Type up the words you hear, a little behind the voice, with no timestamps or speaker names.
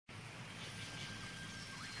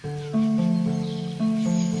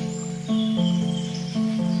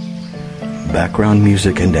Background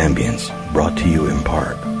music and ambience brought to you in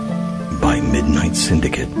part by Midnight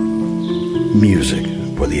Syndicate. Music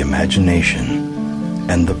for the imagination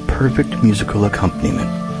and the perfect musical accompaniment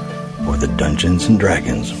for the Dungeons &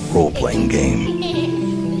 Dragons role-playing game.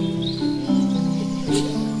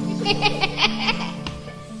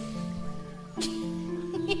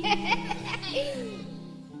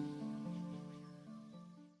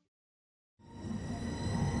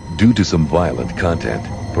 Due to some violent content,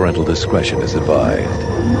 parental discretion is advised.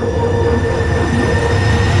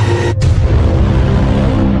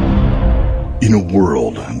 In a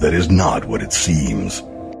world that is not what it seems,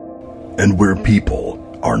 and where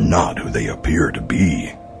people are not who they appear to be,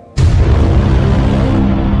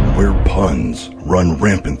 where puns run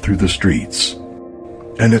rampant through the streets,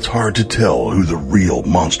 and it's hard to tell who the real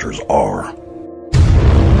monsters are.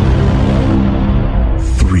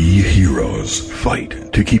 Three heroes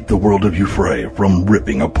fight to keep the world of Euphrae from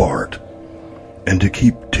ripping apart, and to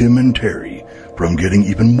keep Tim and Terry from getting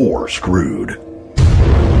even more screwed.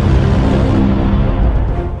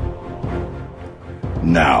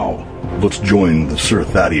 Now, let's join the Sir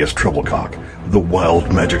Thadeus Trebilcock, the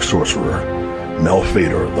wild magic sorcerer,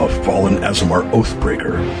 Malphaedor, the fallen Satomar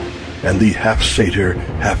Oathbreaker, and the half-satyr,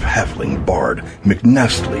 half-halfling bard,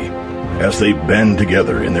 Nastly, as they band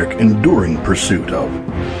together in their enduring pursuit of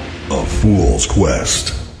A Fool's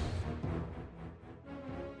Quest.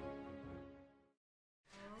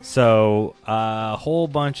 So, a whole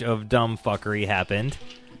bunch of dumb fuckery happened,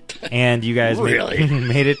 and you guys Really?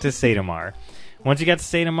 made it to Satomar. Once you got to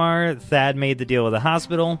Satomar, Thad made the deal with the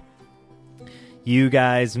hospital. You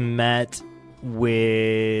guys met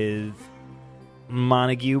with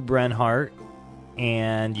Montague Brenhart,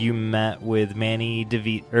 and you met with Manny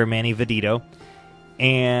Vedito,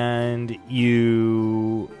 and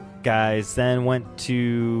you guys then went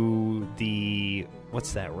to the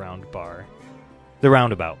what's that round bar? The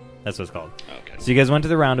Roundabout. That's what it's called. Okay. So you guys went to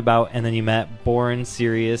the Roundabout, and then you met Boren,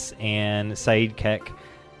 Sirius, and Said Kek,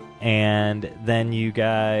 and then you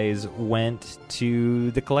guys went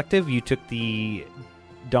to the Collective. You took the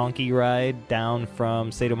donkey ride down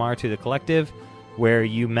from Satomar to the Collective, where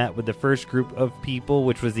you met with the first group of people,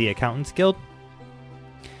 which was the Accountants Guild.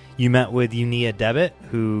 You met with Unia Debit,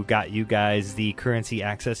 who got you guys the currency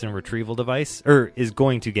access and retrieval device, or is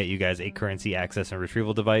going to get you guys a currency access and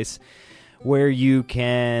retrieval device, where you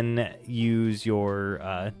can use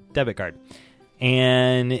your debit card.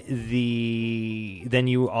 And then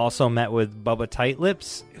you also met with Bubba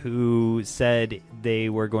Tightlips, who said they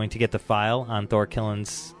were going to get the file on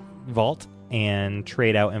Thorkillin's vault and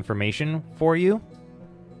trade out information for you,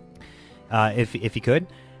 if you could,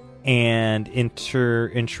 and in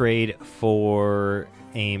trade for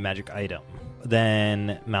a magic item.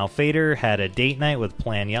 Then Malphaedor had a date night with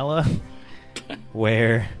Planyella,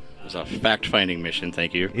 where It was a fact-finding mission,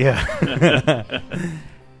 thank you. yeah.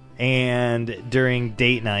 And during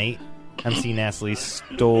date night, MC Nastly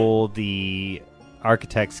stole the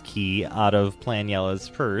architect's key out of Planiella's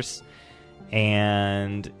purse,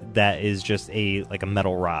 and that is just a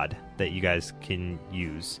metal rod that you guys can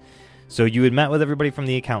use. So you had met with everybody from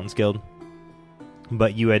the Accountants Guild,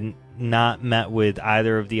 but you had not met with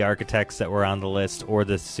either of the architects that were on the list or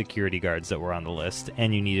the security guards that were on the list,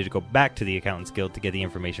 and you needed to go back to the Accountants Guild to get the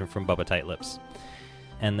information from Bubba Tightlips.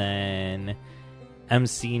 And then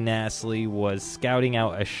MC Nastly was scouting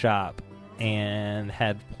out a shop and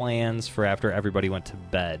had plans for after everybody went to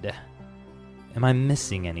bed. Am I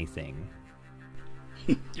missing anything?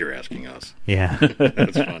 You're asking us. Yeah.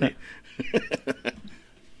 That's funny.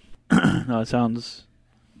 No, that sounds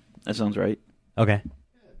right. Okay.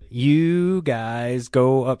 You guys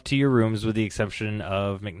go up to your rooms with the exception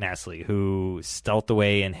of McNastley, who stealthed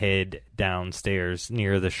away and hid downstairs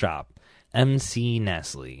near the shop. MC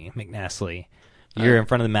McNastley. You're in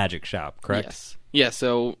front of the magic shop, correct? Yes. Yeah,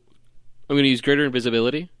 so I'm going to use greater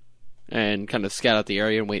invisibility and kind of scout out the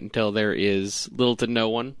area and wait until there is little to no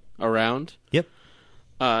one around. Yep.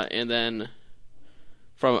 And then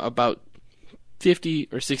from about 50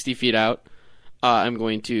 or 60 feet out, I'm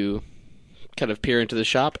going to kind of peer into the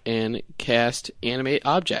shop and cast Animate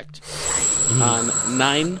Object on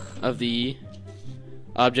 9 of the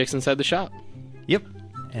objects inside the shop. Yep.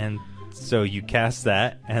 And so you cast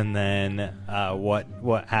that, and then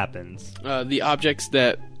what happens? The objects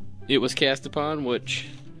that it was cast upon, which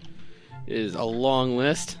is a long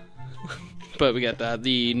list, but we got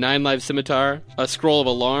the 9-live scimitar, a scroll of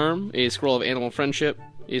alarm, a scroll of animal friendship,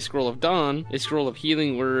 a scroll of dawn, a scroll of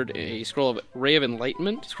healing word, a scroll of ray of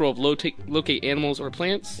enlightenment, a scroll of locate animals or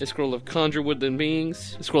plants, a scroll of conjure woodland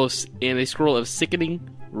beings, a scroll of sickening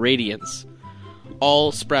radiance.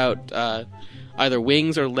 All sprout either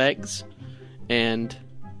wings or legs, and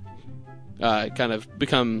kind of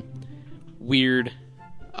become weird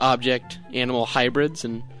object animal hybrids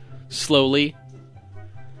and slowly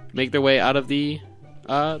make their way out of the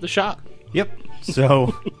shop. Yep.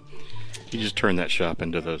 So You just turned that shop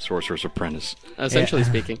into the Sorcerer's Apprentice. Essentially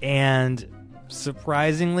speaking. And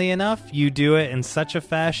surprisingly enough, you do it in such a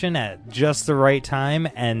fashion at just the right time,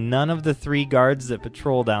 and none of the 3 guards that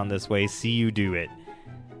patrol down this way see you do it.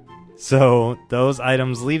 So those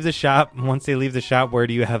items leave the shop. Once they leave the shop, where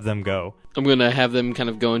do you have them go? I'm going to have them kind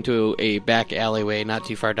of go into a back alleyway not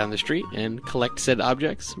too far down the street and collect said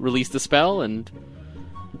objects, release the spell, and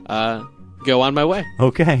go on my way.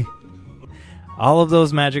 Okay. All of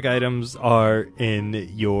those magic items are in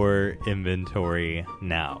your inventory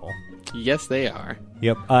now. Yes, they are.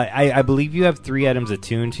 Yep. I believe you have 3 items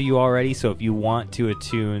attuned to you already, so if you want to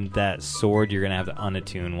attune that sword, you're going to have to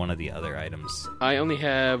unattune one of the other items. I only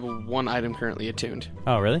have 1 item currently attuned.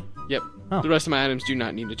 Oh, really? Yep. Oh. The rest of my items do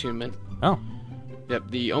not need attunement. Oh. Yep.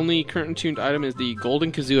 The only current attuned item is the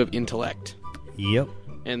Golden Kazoo of Intellect. Yep.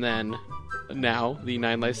 And then now the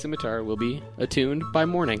 9-Life Scimitar will be attuned by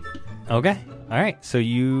morning. Okay. All right. So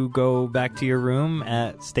you go back to your room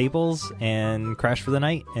at Staples and crash for the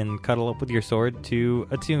night and cuddle up with your sword to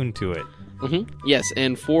attune to it. Mm-hmm. Yes,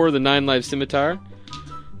 and for the 9-Life Scimitar,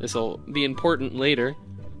 this will be important later.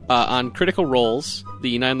 On critical rolls,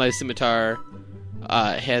 the 9-Life Scimitar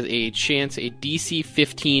has a chance, a DC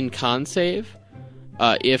 15 con save,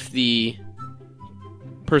 if the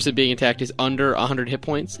person being attacked is under 100 hit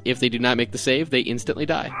points. If they do not make the save, they instantly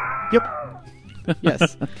die. Yep.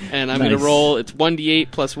 Yes. And I'm going to roll, it's 1d8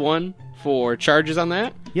 plus 1 for charges on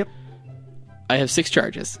that. Yep. I have 6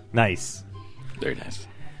 charges. Nice. Very nice.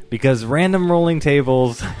 Because random rolling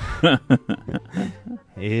tables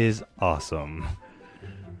is awesome.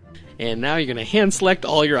 And now you're going to hand select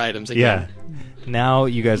all your items Yeah. again. Now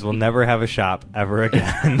you guys will never have a shop ever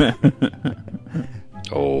again.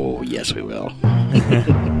 Oh, yes, we will.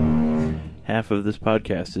 Half of this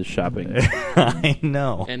podcast is shopping. I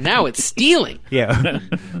know. And now it's stealing. Yeah.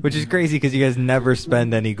 Which is crazy because you guys never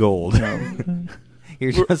spend any gold.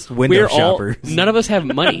 You're just window We're shoppers. none of us have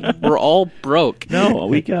money. We're all broke. No,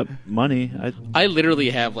 we got money. I literally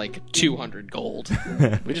have like 200 gold.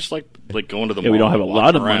 We just like going to the Yeah, mall. we don't have a and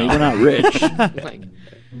lot of walking money. around. We're not rich.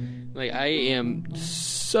 like I am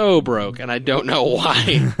so broke, and I don't know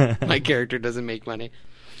why my character doesn't make money.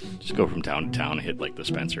 Just go from town to town and hit like the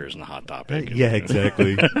Spencers and the Hot Topic. and- Yeah,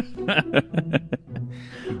 exactly. Buy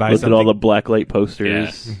Look at all the something, blacklight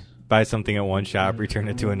posters. Yeah. buy something at one shop, return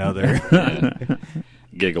it to another.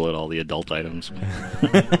 Giggle at all the adult items.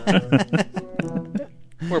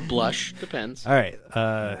 Or blush, depends. All right.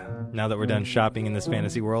 Now that we're done shopping in this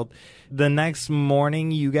fantasy world, the next morning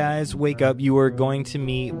you guys wake up. You are going to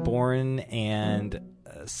meet Bourne and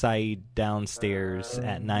Said downstairs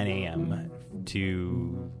at 9 a.m.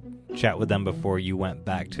 to chat with them before you went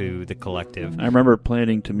back to the collective. I remember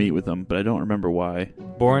planning to meet with them, but I don't remember why.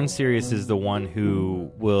 Bourne Sirius is the one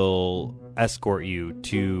who will escort you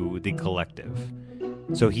to the collective.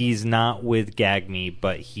 So he's not with Gagme,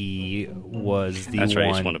 but he was the That's one...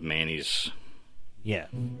 right, he's one of Manny's... Yeah.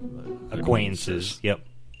 Acquaintances. Yep.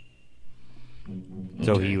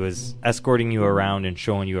 So Okay. he was escorting you around and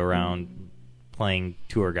showing you around, playing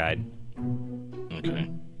tour guide. Okay.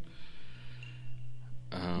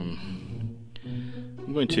 I'm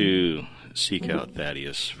going to seek out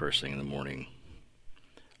Thaddeus first thing in the morning.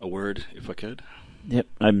 A word, if I could. Yep,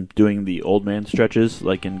 I'm doing the old man stretches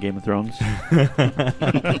like in Game of Thrones.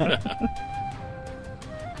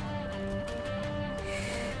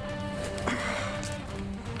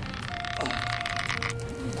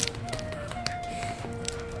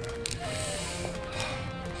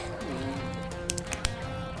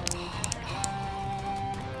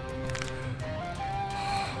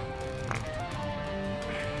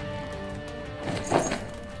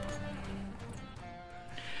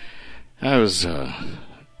 I was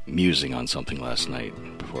musing on something last night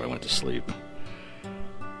before I went to sleep.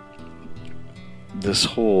 This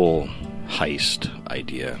whole heist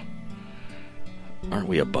idea, aren't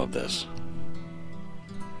we above this?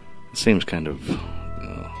 It seems kind of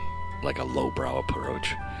like a lowbrow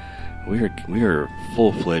approach. We are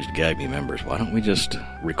full-fledged Gagme members. Why don't we just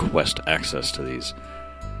request access to these?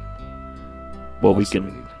 Well, vaults that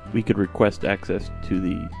need? we could request access to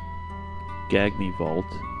the Gagme vault.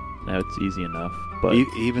 That's easy enough. But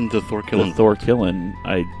Even the the Thorkillin. Thorkillin,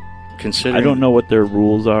 I don't know what their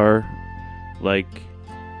rules are. Like,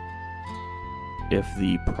 if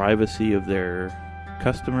the privacy of their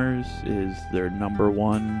customers is their number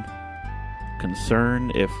one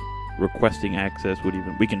concern, if requesting access would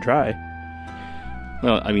even... We can try.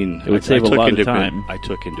 Well, I mean, It would save a took lot of into time. I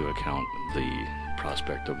took into account the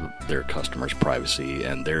prospect of their customers' privacy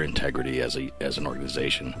and their integrity as an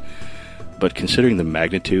organization. But considering the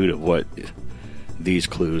magnitude of what these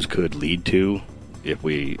clues could lead to,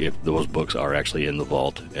 if those books are actually in the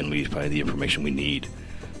vault and we find the information we need,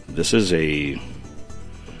 this is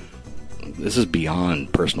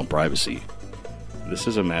beyond personal privacy. This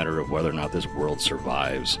is a matter of whether or not this world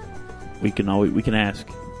survives. We can ask.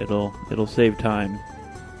 It'll save time.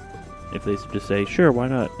 If they just say, sure, why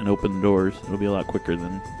not, and open the doors, it'll be a lot quicker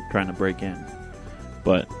than trying to break in.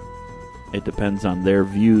 But it depends on their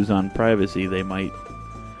views on privacy. They might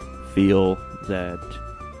feel that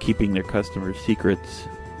keeping their customers' secrets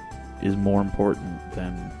is more important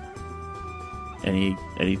than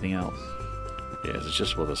anything else. Yeah, it's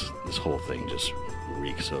just, well, this whole thing just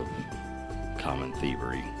reeks of common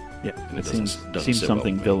thievery. Yeah, And it doesn't seems sit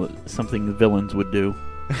something well with me. something villains would do.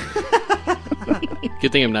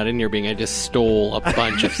 Good thing I'm not in here being I just stole a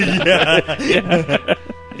bunch of stuff.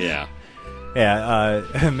 Yeah. Yeah,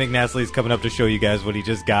 McNastly's coming up to show you guys what he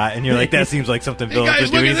just got, and you're like, that seems like something villains would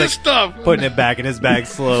do. look at He's this like stuff! putting it back in his bag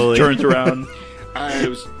slowly. Turns around. It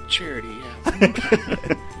was charity, yeah.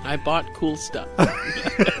 I bought cool stuff.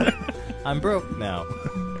 I'm broke now.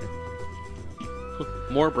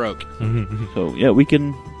 More broke. So, yeah, we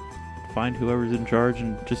can find whoever's in charge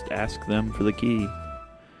and just ask them for the key.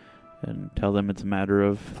 And tell them it's a matter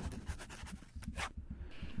of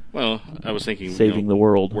Well, I was thinking saving the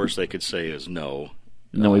world. Worst they could say is no.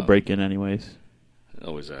 No, we break in anyways.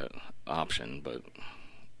 Always that option, but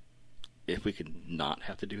if we could not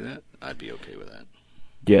have to do that, I'd be okay with that.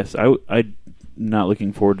 Yes, I'm not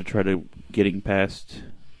looking forward to try to getting past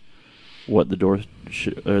what the doors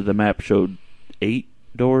the map showed 8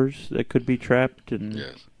 doors that could be trapped, and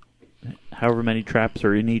Yes. however many traps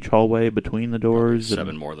are in each hallway between the doors.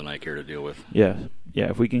 7 more than I care to deal with. Yeah.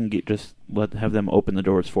 If we can have them open the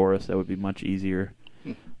doors for us, that would be much easier.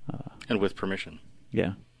 And with permission.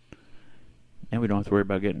 Yeah. And we don't have to worry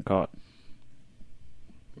about getting caught.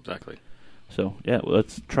 Exactly. So, yeah,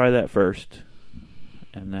 let's try that first.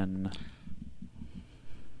 And then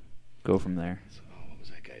go from there. So, what was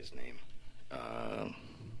that guy's name?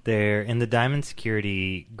 There, in the Diamond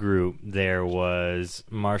Security group, there was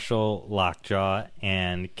Marshall Lockjaw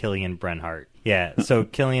and Killian Brenhart. Yeah, so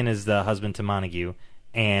Killian is the husband to Montague,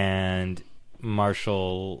 and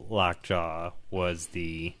Marshall Lockjaw was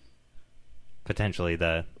potentially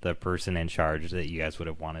the person in charge that you guys would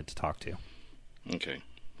have wanted to talk to. Okay.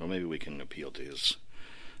 Well, maybe we can appeal to his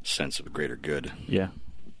sense of greater good. Yeah.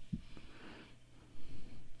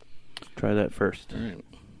 Try that first. All right.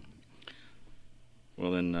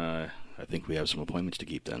 Well, then, I think we have some appointments to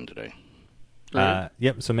keep then today.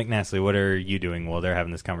 Yep, so McNastly, what are you doing while they're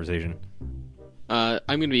having this conversation? I'm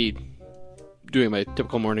going to be doing my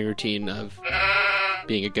typical morning routine of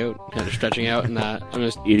being a goat, kind of stretching out, and I'm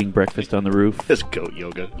just Eating breakfast on the roof. This goat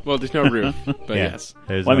yoga. well, there's no roof, but Yeah, yes.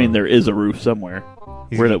 there's Well, I no- mean, there is a roof somewhere.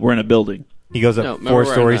 We're in a building. he goes up No, 4 remember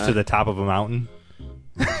we're stories on, to the top of a mountain.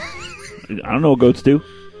 I don't know what goats do.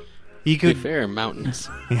 You To be could, fair, mountains.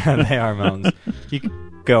 yeah, they are mountains. You could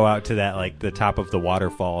go out to that, like the top of the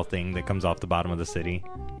waterfall thing that comes off the bottom of the city.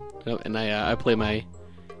 And I play my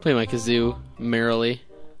kazoo merrily.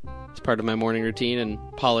 It's part of my morning routine, and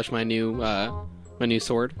polish my new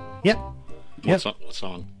sword. Yep. What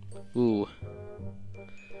song? Ooh,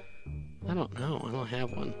 I don't know. I don't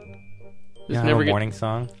have one. You It's have never a gonna, morning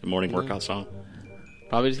song. The morning workout song?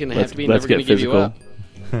 probably just gonna have to be. Let's Never gonna get give you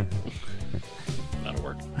physical. up. That'll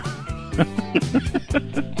work.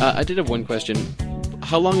 I did have one question.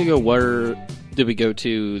 How long ago did we go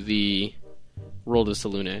to the Roll de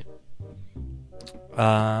Salune?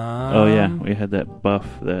 Oh, yeah. We had that buff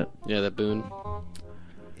that... Yeah, that boon.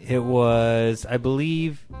 It was, I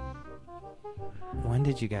believe. When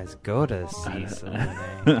did you guys go to see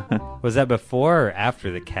Salune? Was that before or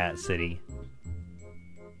after the Cat City?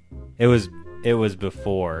 It was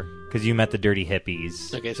before, because you met the Dirty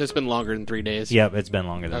Hippies. Okay, so it's been longer than 3 days. Yep, it's been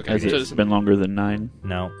longer than Okay. 3 Has days. it been longer than 9?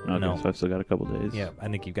 No, Okay, no. so I've still got a couple days. Yep, I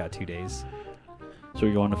think you've got 2 days. So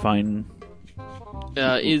you're going to find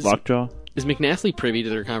Is Lockjaw? McNastly privy to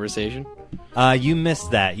their conversation? You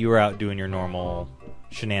missed that. You were out doing your normal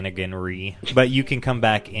shenaniganry, but you can come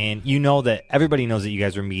back in. You know that everybody knows that you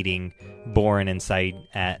guys were meeting Boren and Said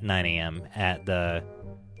at 9 a.m. at the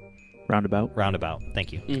roundabout.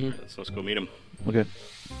 Thank you. Mm-hmm. So let's go meet him. Okay.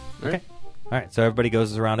 Okay. All right. So everybody goes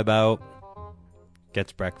to the roundabout,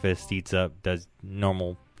 gets breakfast, eats up, does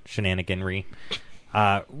normal shenaniganry.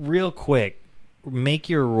 Real quick, make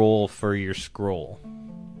your roll for your scroll.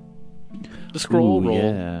 The scroll Ooh,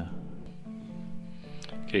 roll. Yeah.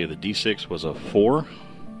 Okay, the D6 was a 4.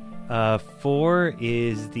 4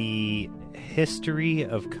 is the history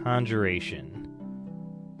of conjuration.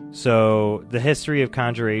 So the history of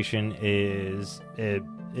conjuration is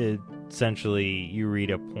essentially you read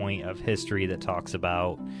a point of history that talks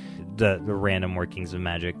about the random workings of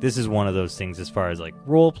magic. This is one of those things as far as like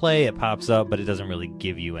role play, it pops up, but it doesn't really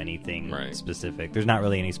give you anything specific. There's not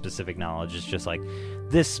really any specific knowledge. It's just like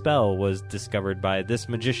this spell was discovered by this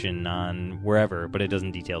magician on wherever, but it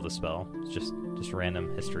doesn't detail the spell. It's just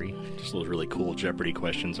random history. Just those really cool Jeopardy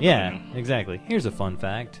questions. Yeah, exactly. Here's a fun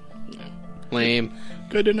fact. Yeah. Lame.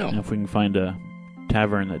 Good to know. And if we can find a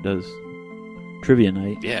tavern that does trivia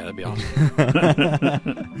night. Yeah, that'd be awesome.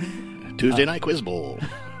 Tuesday night quiz bowl.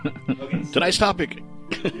 Tonight's topic: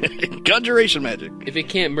 conjuration magic. If it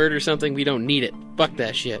can't murder something, we don't need it. Fuck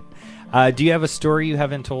that shit. Do you have a story you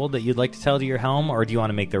haven't told that you'd like to tell to your helm, or do you want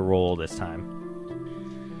to make the roll this time?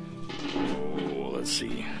 Oh, let's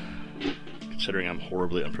see. Considering I'm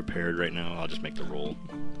horribly unprepared right now, I'll just make the roll.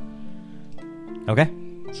 Okay.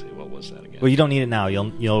 Let's see, what was that again? Well, you don't need it now.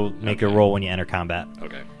 You'll make a roll when you enter combat.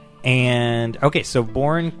 Okay. And okay, so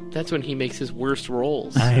Born. That's when he makes his worst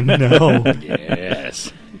rolls. I know.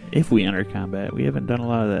 Yes. If we enter combat, we haven't done a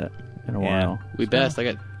lot of that in a while. We best. I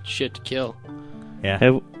got shit to kill.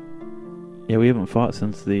 Yeah. We haven't fought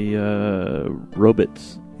since the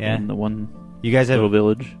robots in the one You guys have little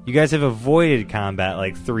village. You guys have avoided combat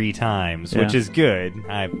like 3 times, which is good.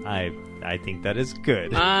 I think that is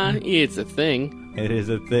good. It's a thing. It is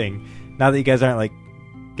a thing. Now that you guys aren't like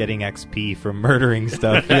getting XP from murdering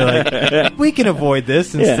stuff, you're like, we can avoid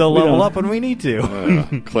this and still level up when we need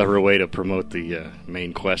to. Clever way to promote the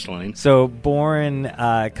main quest line. So Bourne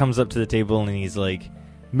comes up to the table and he's like,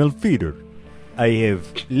 Malphaedor, I have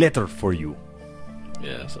letter for you.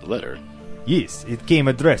 Yes, a letter. Yes, it came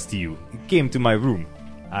addressed to you. It came to my room.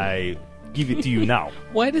 I give it to you now.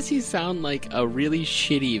 Why does he sound like a really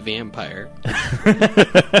shitty vampire?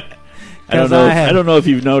 I don't know if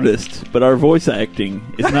you've noticed, but our voice acting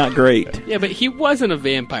is not great. Yeah, but he wasn't a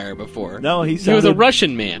vampire before. No, he was a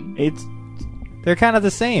Russian man. They're kind of the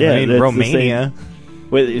same. Yeah, I mean, Romania.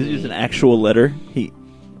 Wait, is it an actual letter?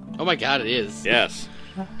 Oh my god, it is. Yes.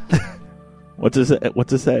 What's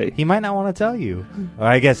it say? He might not want to tell you. Or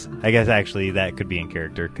I guess actually that could be in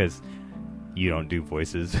character because you don't do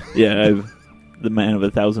voices. Yeah, I'm the man of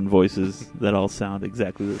 1,000 voices that all sound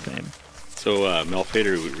exactly the same. So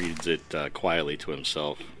Malphaedor reads it quietly to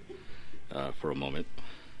himself for a moment.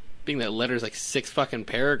 Being that letter's like 6 fucking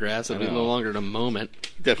paragraphs, it'll be no longer than a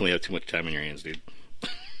moment. You definitely have too much time in your hands, dude.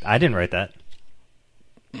 I didn't write that.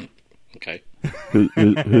 Okay.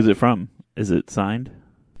 Who's it from? Is it signed?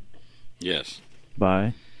 Yes.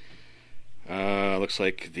 By? Looks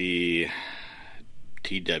like the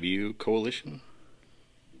TW Coalition.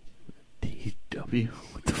 TW?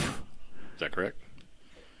 What the fuck? Is that correct?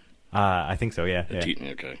 I think so, yeah.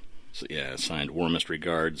 Okay. So, signed Warmest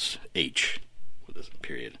Regards, H, with this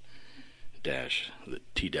period, dash, the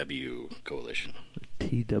TW Coalition.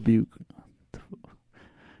 TW.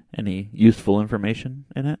 Any useful information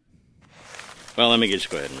in it? Well, let me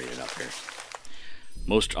just go ahead and read it up here.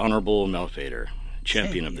 Most Honorable Malphaedor,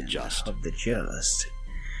 Champion of the Just.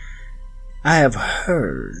 I have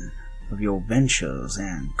heard of your ventures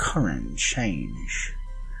and current change.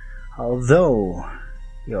 Although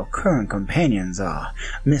your current companions are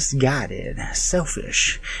misguided,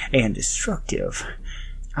 selfish, and destructive,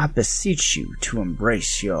 I beseech you to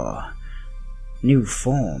embrace your new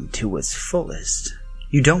form to its fullest.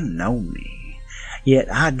 You don't know me,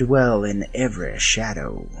 yet I dwell in every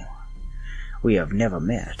shadow. We have never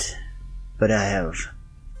met, but I have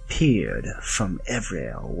peered from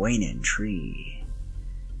every waning tree.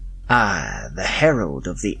 I, the herald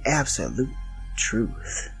of the absolute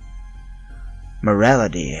truth.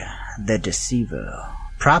 Morality, the deceiver,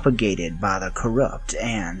 propagated by the corrupt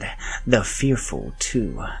and the fearful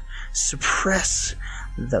to suppress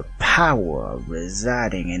the power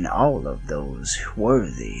residing in all of those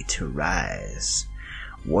worthy to rise,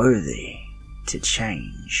 worthy to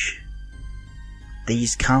change.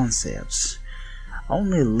 These concepts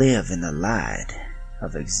only live in the light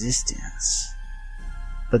of existence,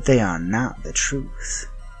 but they are not the truth,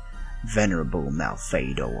 Venerable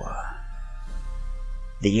Malphaedor.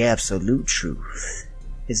 The absolute truth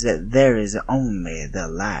is that there is only the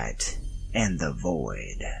light and the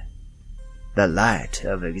void. The light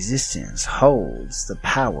of existence holds the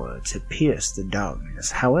power to pierce the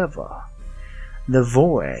darkness. However, the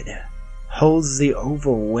void holds the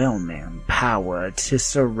overwhelming power to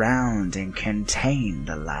surround and contain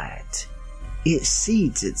the light. It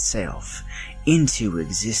seeds itself into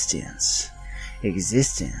existence.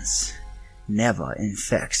 Existence never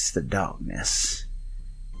infects the darkness.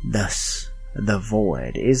 Thus, the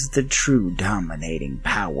void is the true dominating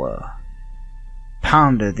power.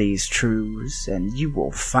 Ponder these truths, and you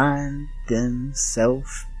will find them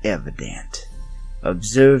self-evident.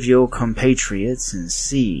 Observe your compatriots and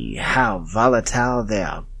see how volatile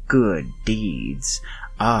their good deeds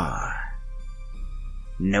are.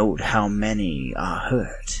 Note how many are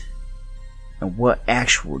hurt, and what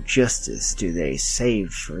actual justice do they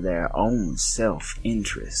save for their own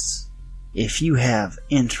self-interests. If you have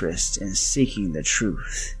interest in seeking the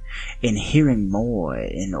truth, in hearing more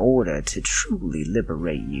in order to truly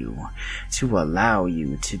liberate you, to allow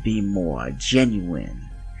you to be more genuine,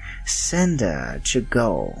 send a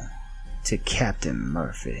Chagall to Captain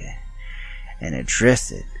Murphy and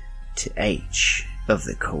address it to H of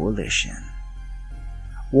the Coalition.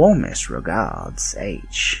 Warmest regards,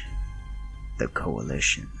 H, the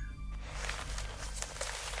Coalition.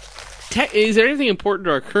 Is there anything important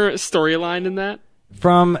to our current storyline in that?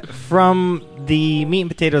 From the meat and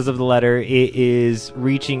potatoes of the letter, it is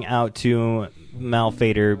reaching out to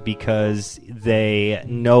Malphaedor because they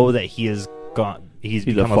know that he is gone. He's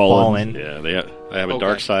become a fallen. Yeah, they have a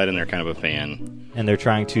dark side, and they're kind of a fan. And they're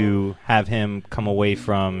trying to have him come away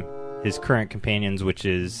from his current companions, which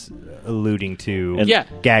is alluding to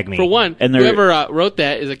gag me. For one, and whoever wrote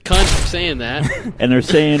that is a cunt for saying that. And they're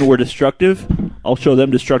saying we're destructive. I'll show them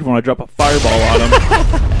destructive when I drop a fireball on them.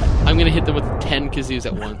 I'm going to hit them with 10 kazoos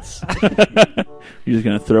at once. You're just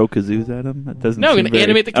going to throw kazoos at them? That doesn't. No, I'm going to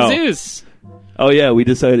animate the kazoos. Oh, yeah, we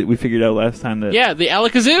figured out last time that... Yeah, the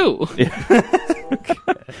Alakazoo.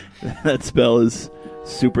 That spell is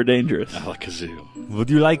super dangerous. Alakazoo. Would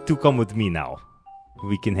you like to come with me now?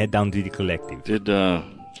 We can head down to the collective. Did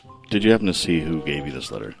you happen to see who gave you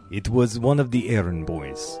this letter? It was one of the errand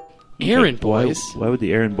boys. Errand boys? Why would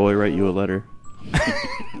the errand boy write you a letter?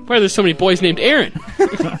 Why are there so many boys named Aaron?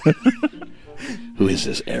 Who is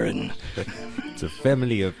this Aaron? It's a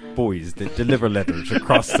family of boys that deliver letters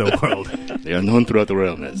across the world. They are known throughout the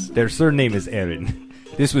realm as... Their surname is Aaron.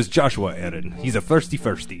 This was Joshua Aaron. He's a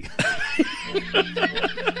firsty.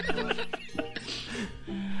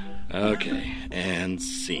 Okay, and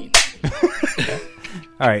scene.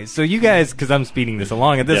 All right, so you guys, because I'm speeding this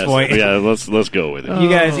along at this point. Yeah, let's go with it. You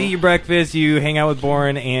guys eat your breakfast, you hang out with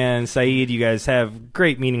Boren and Saeed, you guys have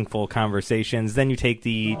great, meaningful conversations. Then you take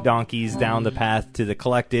the donkeys down the path to the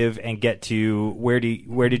collective and get to where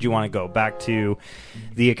did you want to go? Back to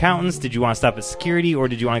the accountants? Did you want to stop at security, or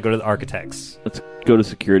did you want to go to the architects? Let's go to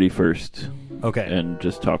security first. Okay. And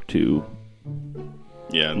just talk to...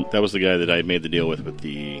 Yeah, that was the guy that I made the deal with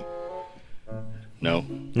the... No,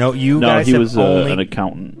 guys he have was only, an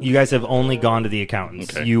accountant. You guys have only gone to the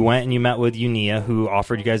accountants. Okay. You went and you met with Unia, who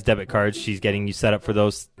offered you guys debit cards. She's getting you set up for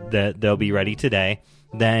those that they'll be ready today.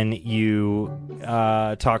 Then you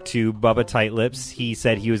talked to Bubba Tightlips. He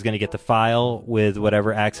said he was going to get the file with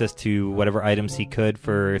whatever access to whatever items he could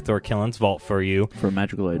for Thorkillin's vault for you. For a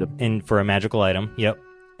magical item. And for a magical item, yep.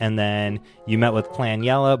 And then you met with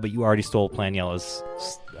Planyella, but you already stole Planiella's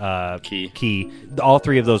key. All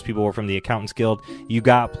three of those people were from the Accountants Guild. You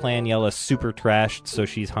got Planyella super trashed, so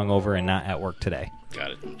she's hungover and not at work today. Got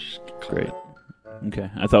it. Great. Okay.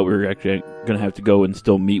 I thought we were actually going to have to go and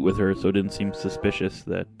still meet with her, so it didn't seem suspicious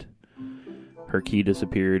that her key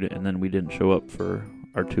disappeared and then we didn't show up for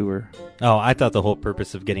our tour. Oh, I thought the whole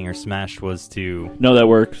purpose of getting her smashed was to... No, that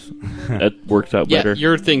works. That works out better. Yeah,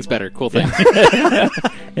 your thing's better. Cool thing.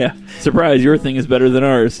 Yeah. Surprise, your thing is better than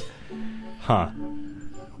ours. Huh.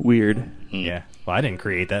 Weird. Yeah. Well, I didn't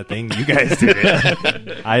create that thing. You guys did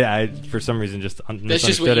it. I for some reason, just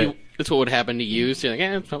misunderstood it. That's what would happen to you. So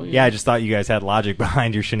you're like, probably... Yeah, I just thought you guys had logic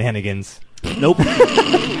behind your shenanigans. Nope.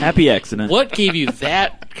 Happy accident. What gave you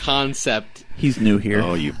that concept? He's new here.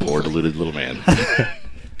 Oh, you poor deluded little man.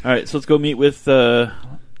 All right, so let's go meet with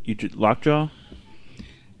Lockjaw.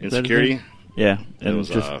 In security? Yeah. It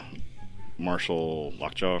was Marshall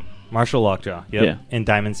Lockjaw. Marshall Lockjaw, yep. Yeah. In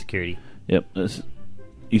Diamond Security. Yep.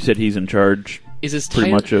 You said he's in charge is his pretty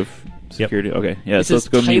much of security? Yep. Okay. Yeah, is so let's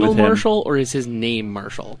go meet with him. Marshall or is his name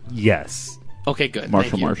Marshall? Yes. Okay, good.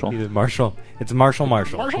 Marshall. Either Marshall. It's Marshall.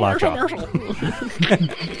 Marshall.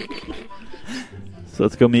 So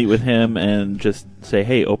let's go meet with him and just say,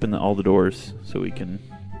 hey, open all the doors so we can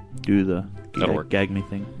do the gag me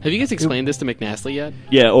thing. Have you guys explained this to McNastly yet?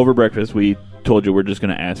 Yeah, over breakfast we told you we're just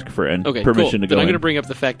going to ask for permission to go Then I'm in. going to bring up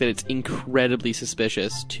the fact that it's incredibly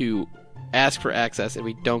suspicious to ask for access. If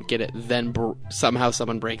we don't get it, then somehow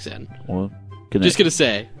someone breaks in. Well, just going to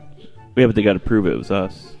say. Yeah, but they got to prove it was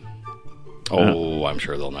us. Oh, I'm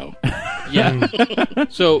sure they'll know. Yeah.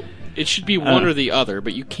 So it should be one or the other,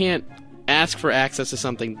 but you can't ask for access to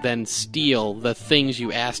something, then steal the things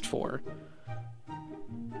you asked for,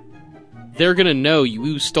 they're going to know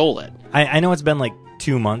you stole it. I know it's been like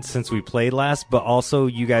 2 months since we played last, but also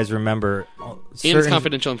you guys remember And it's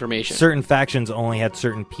confidential information. certain factions only had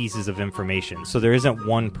certain pieces of information, so there isn't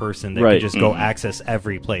one person that Right. can just go access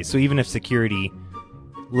every place. So even if security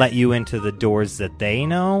let you into the doors that they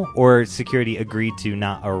know, or security agreed to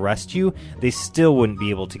not arrest you, they still wouldn't be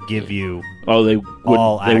able to give you Oh, they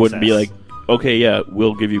all wouldn't. They wouldn't be access. like, okay, yeah,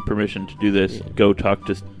 we'll give you permission to do this. Go talk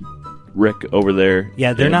to Rick over there.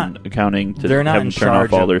 Yeah, they're in not- accounting to they're not have in them turn off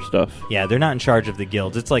charge all of- their stuff. Yeah, they're not in charge of the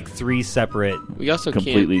guilds. It's like 3 separate. We also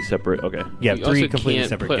Completely separate. Okay. Yeah, you 3 also completely can't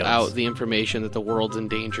separate put guilds. out the information that the world's in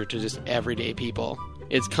danger to just everyday people.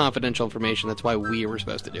 It's confidential information. That's why we were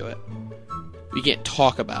supposed to do it. We can't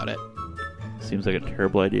talk about it. Seems like a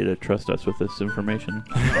terrible idea to trust us with this information.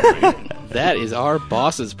 That is our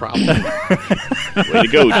boss's problem. Way to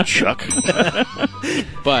go, Chuck.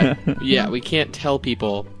 But yeah, we can't tell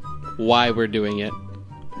people why we're doing it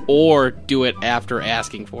or do it after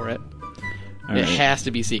asking for it. All It right. has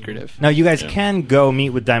to be secretive. Now, you guys can go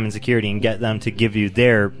meet with Diamond Security and get them to give you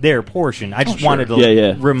their portion. I just sure. wanted to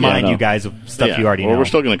Yeah. remind Yeah, no. you guys of stuff Yeah, you already well, know. we're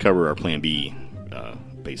still going to cover our Plan B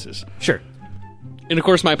basis. Sure. And of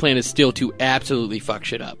course, my plan is still to absolutely fuck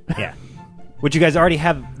shit up. Yeah. Which you guys already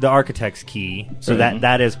have the Architect's key, so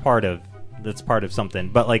that is part of something.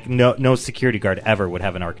 But like no security guard ever would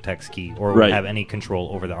have an Architect's key or would Right. have any control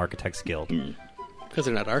over the Architect's Guild. Because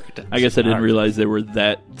they're not architects. I guess I didn't realize they were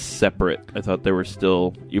that separate. I thought there were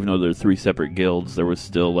still, even though they're 3 separate guilds, there was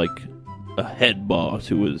still like a head boss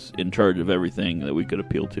who was in charge of everything that we could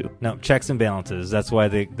appeal to. No, checks and balances. That's why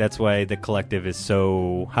the collective is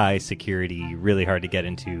so high security, really hard to get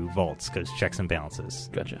into vaults because checks and balances.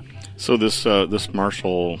 Gotcha. So this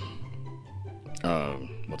Marshal,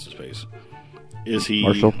 what's his face? Is he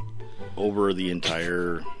Marshal? over the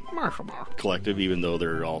entire Marshall. collective, even though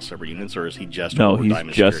they're all separate units, or is he just No, over he's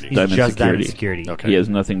Diamond just Security? Diamond just Security. Diamond Security. Okay. He has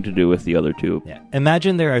nothing to do with the other 2. Yeah.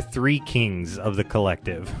 Imagine there are 3 kings of the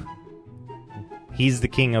collective. He's the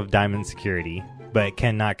king of Diamond Security, but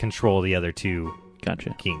cannot control the other 2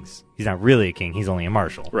 Gotcha. kings. He's not really a king. He's only a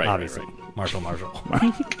marshal. Right, obviously. right. Marshal.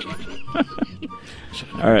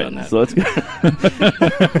 All right, done that. so let's go.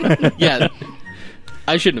 Yeah.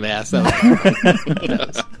 I shouldn't have asked. That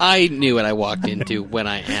was- I knew what I walked into when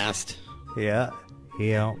I asked. Yeah.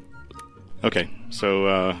 Okay, so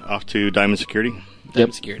off to Diamond Security.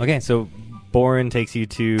 Diamond Security. Okay, so Boren takes you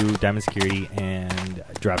to Diamond Security and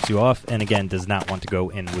drops you off, and again, does not want to go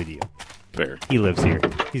in with you. Fair. He lives here.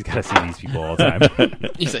 He's got to see these people all the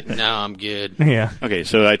time. He's like, no, I'm good. Yeah. Okay,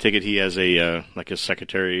 so I take it he has a like a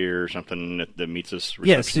secretary or something that meets us.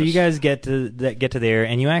 Yeah, so you guys get to there,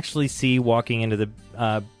 and you actually see walking into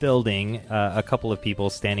the building a couple of people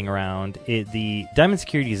standing around. The Diamond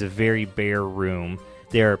Security is a very bare room.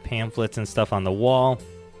 There are pamphlets and stuff on the wall,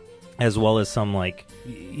 as well as some like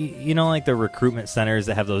the recruitment centers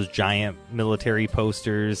that have those giant military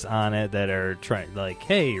posters on it that are trying like,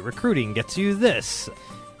 hey, recruiting gets you this.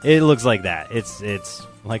 It looks like that. It's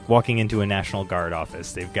like walking into a National Guard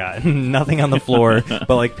office. They've got nothing on the floor but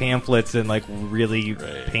like pamphlets and like really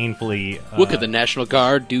painfully. What could the National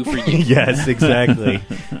Guard do for you? Yes, exactly.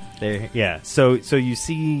 So you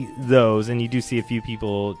see those, and you do see a few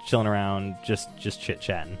people chilling around, just chit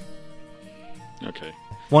chatting. Okay.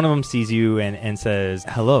 One of them sees you and says,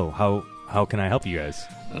 "Hello, how can I help you guys?"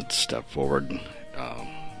 Let's step forward.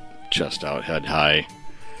 Chest out, head high.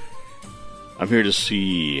 I'm here to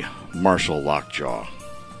see Marshal Lockjaw.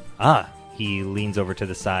 He leans over to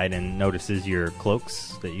the side and notices your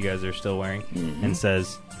cloaks that you guys are still wearing, and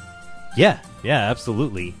says, "Yeah,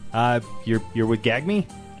 absolutely. You're with Gagme?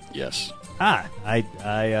 Yes.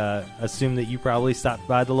 I assume that you probably stopped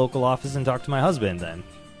by the local office and talked to my husband then."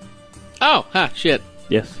 Oh, shit.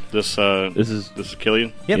 Yes. This is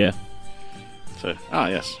Killian? Yep. Yeah. So,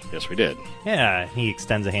 yes, we did. Yeah, he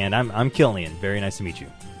extends a hand. I'm Killian. Very nice to meet you.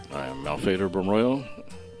 I am Malphaedor Bromroyo,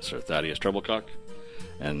 Sir Thaddeus Trebilcock,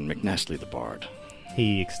 and Nastly the Bard.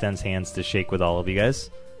 He extends hands to shake with all of you guys.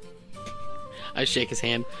 I shake his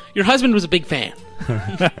hand. Your husband was a big fan.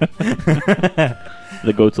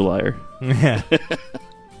 The goat's a liar.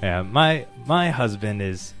 Yeah. My husband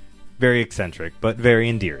is very eccentric, but very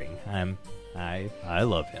endearing. I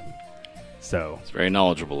love him. So He's very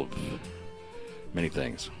knowledgeable of many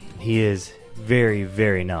things. he is very,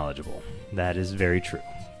 very knowledgeable. That is very true.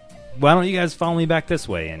 Why don't you guys follow me back this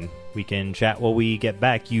way, and we can chat while we get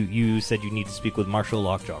back. You said you need to speak with Marshal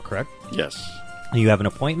Lockjaw, correct? Yes. You have an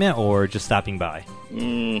appointment, or just stopping by?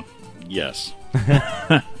 Yes.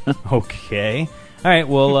 Okay. All right,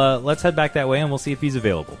 well, let's head back that way, and we'll see if he's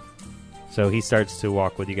available. So he starts to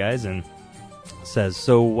walk with you guys and says,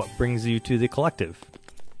 "So what brings you to the collective?"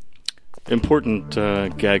 Important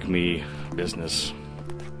gag me business.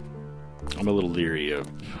 I'm a little leery of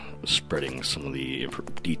spreading some of the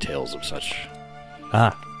details of such.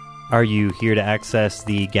 Are you here to access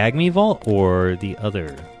the Gagme vault or the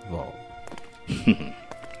other vault?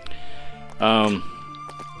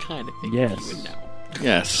 Kind of think Yes. you would know.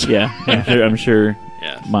 Yes. Yeah, I'm sure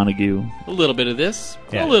Yes. Montague. A little bit of this,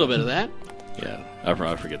 Yeah. a little bit of that. Yeah.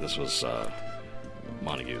 I forget this was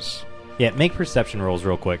Montague's. Yeah, make perception rolls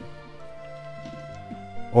real quick.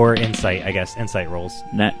 Or insight, I guess. Insight rolls.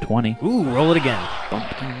 Nat 20. Ooh, roll it again.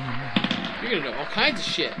 You're gonna know all kinds of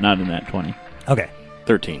shit. Not a nat 20. Okay.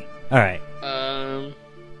 13. All right.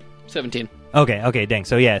 17. Okay, dang.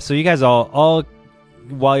 So yeah, so you guys all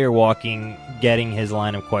while you're walking, getting his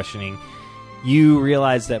line of questioning, you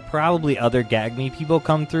realize that probably other Gagme people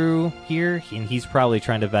come through here, and he's probably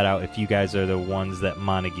trying to vet out if you guys are the ones that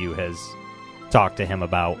Montague has talked to him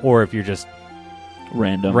about, or if you're just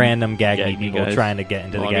Random Gagme people guys. trying to get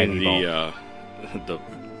into the Gagme vault.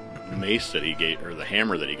 The mace that he gave, or the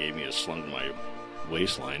hammer that he gave me, is slung to my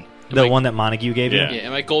waistline. The one that Montague gave you? Yeah. Yeah,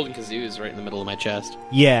 and my golden kazoo is right in the middle of my chest.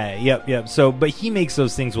 Yeah, yep. So, but he makes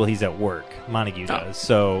those things while he's at work. Montague does.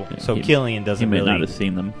 So Killian He doesn't may really. not have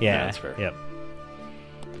seen them. Yeah, that's fair. Yep.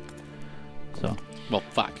 So, Well,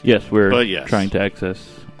 fuck. yes, we're But yes. trying to access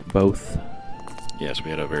both. Yes, we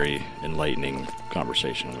had a very enlightening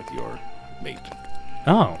conversation with your mate.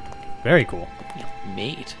 Oh, very cool.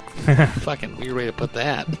 Mate. Fucking weird way to put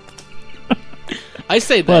that. I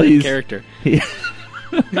say that Well, in he's- character.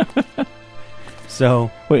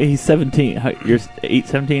 So Wait, he's 17. You're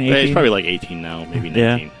 17, 18? He's probably like 18 now, maybe 19.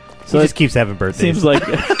 Yeah. he just keeps having birthdays. Seems like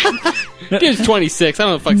Dude's 26. I don't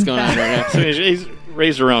know what the fuck's going on right now. So he's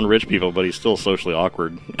raised around rich people, but he's still socially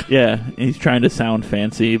awkward. yeah, he's trying to sound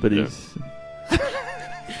fancy, but he's.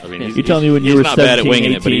 I mean, You're telling me when you were not bad at 17,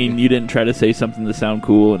 winging 18, it, but he, you didn't try to say something to sound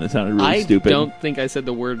cool, and it sounded really I stupid. don't think I said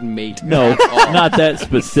the word mate. No, at all. not that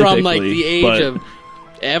specifically. From like the age but of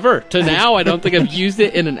ever to now, I don't think I've used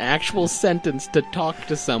it in an actual sentence to talk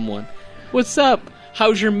to someone. What's up?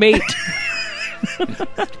 How's your mate?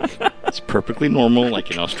 it's perfectly normal, like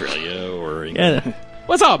in Australia or Yeah.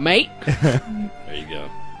 What's up, mate? There you go.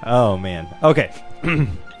 Oh man. Okay.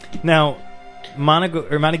 Now,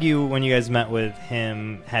 Montague, when you guys met with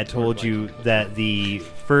him, had told you that the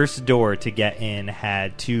first door to get in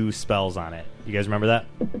had 2 spells on it. You guys remember that?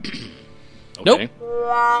 Okay.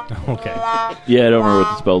 Okay. Yeah, I don't remember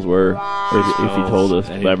what the spells were, or if he told us.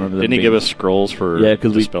 But I remember them Didn't he being- give us scrolls for Yeah,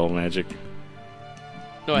 'cause we- dispel magic?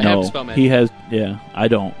 No, I have spell magic. he has. Yeah, I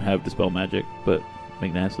don't have dispel magic, but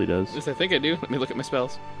Nastly does. Yes, I think I do. Let me look at my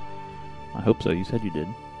spells. I hope so. You said you did.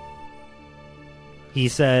 He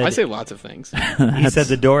said. I say lots of things. He said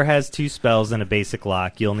the door has 2 spells and a basic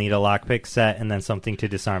lock. You'll need a lockpick set and then something to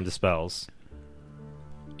disarm the spells.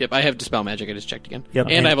 Yep, I have dispel magic. I just checked again. Yep.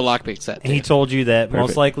 And I have a lockpick set. And he too. told you that most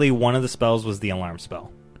Perfect. likely one of the spells was the alarm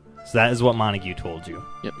spell. So that is what Montague told you.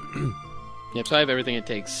 Yep, so I have everything it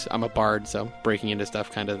takes. I'm a bard, so breaking into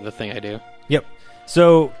stuff kind of the thing I do. Yep.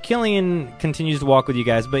 So Killian continues to walk with you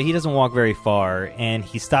guys, but he doesn't walk very far, and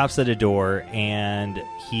he stops at a door, and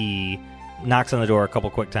he knocks on the door a couple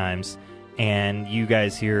quick times, and you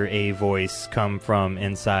guys hear a voice come from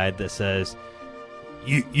inside that says,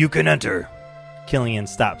 You can enter. Killian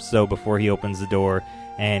stops, though, before he opens the door,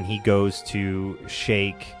 and he goes to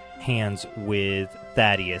shake hands with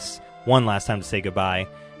Thaddeus one last time to say goodbye,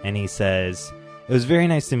 and he says, It was very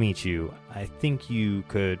nice to meet you. I think you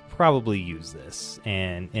could probably use this.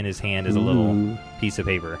 And in his hand is a little Ooh. piece of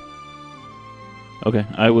paper. Okay,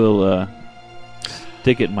 I will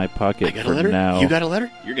stick it in my I pocket got for a letter? now. You got a letter?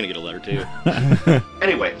 You're going to get a letter, too.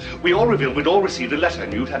 Anyway, we'd all received a letter,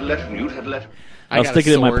 and you'd had a letter, and you'd had a letter. I I'll got stick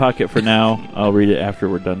a it in my sword. pocket for now. I'll read it after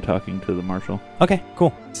we're done talking to the marshal. Okay,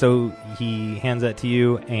 cool. So he hands that to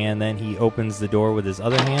you, and then he opens the door with his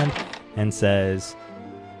other hand and says,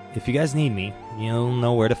 If you guys need me, you'll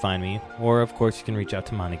know where to find me. Or, of course, you can reach out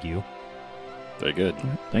to Montague. Very good.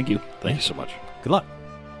 Thank you. Thank you so much. Good luck.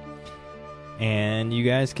 And you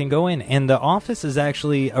guys can go in. And the office is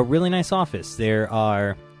actually a really nice office. There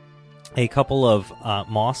are a couple of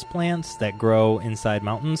moss plants that grow inside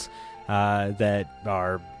mountains that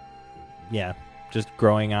are, just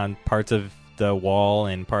growing on parts of the wall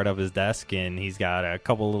and part of his desk. And he's got a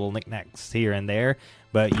couple little knickknacks here and there.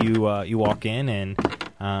 But you walk in,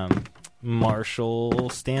 and Marshall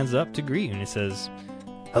stands up to greet you, and he says,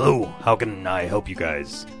 "Hello, how can I help you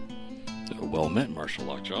guys?" Well met, Marshal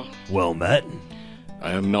Lockjaw. Well met.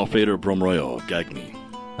 I am Malphaedor Bromroyo of Gagme.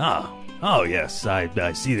 Ah, Oh, yes,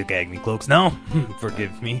 I see the Gag Me cloaks now.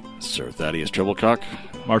 Forgive me. Sir Thaddeus Trebilcock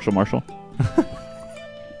Marshall.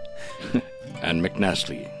 and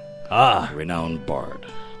McNastly, Ah, renowned bard.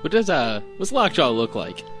 What's Lockjaw look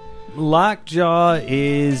like? Lockjaw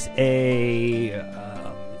is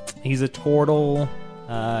he's a turtle.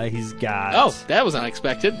 He's got... Oh, that was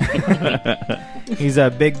unexpected. He's a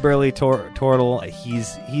big burly turtle.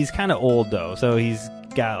 He's kind of old though, so he's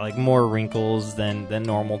got like more wrinkles than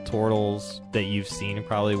normal turtles that you've seen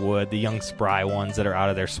probably would. The young spry ones that are out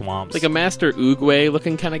of their swamps. Like a Master Oogway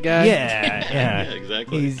looking kind of guy? Yeah.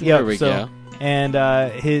 Exactly. There we go. And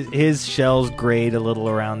his shell's grayed a little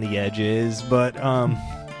around the edges, but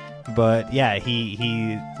yeah,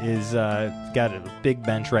 he is got a big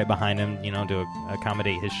bench right behind him, to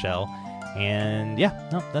accommodate his shell. And yeah,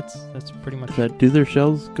 no, that's pretty much it. Do their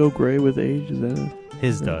shells go gray with age? Is that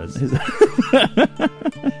his does.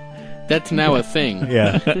 That's now a thing.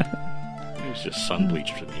 Yeah. He was just sun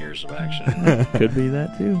bleached from years of action. Could be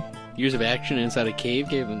that too. Years of action inside a cave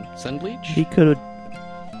gave him sun bleach? He could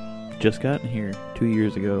have just gotten here 2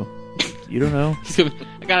 years ago. You don't know.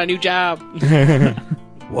 I got a new job.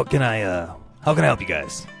 How can I help you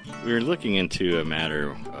guys? We were looking into a matter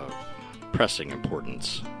of pressing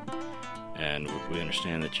importance, and we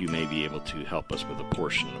understand that you may be able to help us with a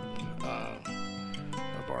portion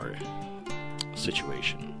of our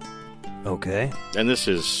situation. Okay. And this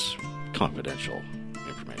is confidential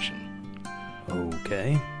information.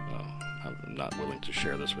 Okay. I'm not willing to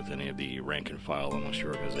share this with any of the rank and file amongst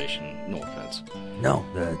your organization. No offense. No,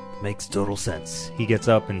 that makes total sense. He gets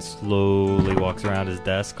up and slowly walks around his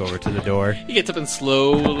desk over to the door. He gets up and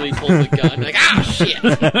slowly pulls the gun. Like, shit!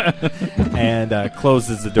 And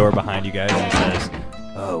closes the door behind you guys and says,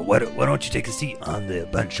 why don't you take a seat on the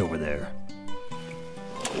bench over there?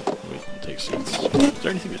 We can take seats. Is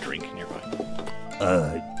there anything to drink nearby?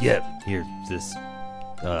 Yeah, here's this,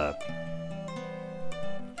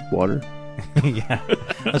 Water. yeah.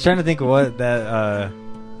 I was trying to think of what that,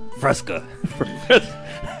 Fresca.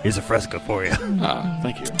 Here's a Fresca for you.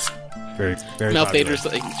 Thank you. Very, very Malphaedor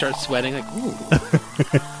starts sweating, like, ooh.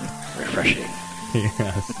 Refreshing.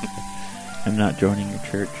 Yes. I'm not joining your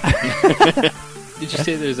church. Did you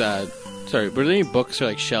say there's were there any books or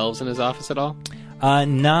like shelves in his office at all?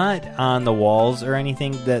 Not on the walls or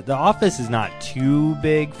anything. The office is not too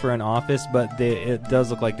big for an office, but it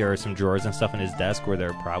does look like there are some drawers and stuff in his desk where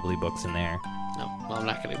there are probably books in there. No, well, I'm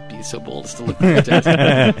not going to be so bold as to look at the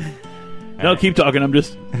desk. No, keep talking. I'm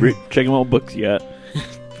just checking all books yet.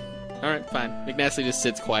 All right, fine. McNastly just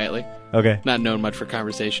sits quietly. Okay. Not known much for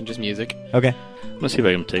conversation, just music. Okay. Let's see if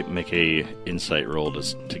I can make a insight roll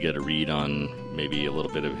to get a read on maybe a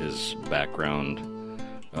little bit of his background.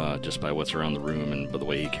 Just by what's around the room and by the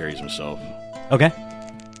way he carries himself. Okay.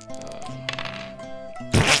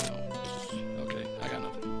 Okay, I got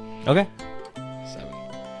nothing. Okay.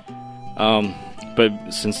 7.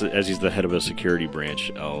 But since as he's the head of a security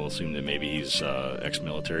branch, I'll assume that maybe he's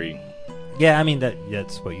ex-military. Yeah, I mean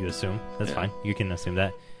that's what you assume. That's fine. You can assume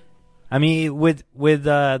that. I mean, with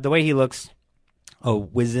the way he looks, a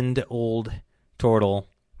wizened old turtle,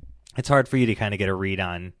 it's hard for you to kind of get a read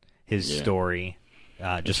on his story.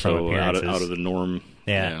 Just from appearances. Out of the norm.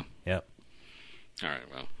 Yeah. Yep. All right,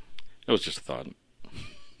 well, that was just a thought.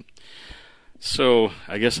 So,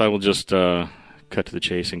 I guess I will just cut to the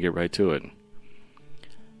chase and get right to it.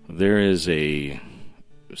 There is a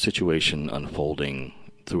situation unfolding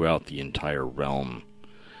throughout the entire realm,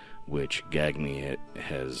 which Gagme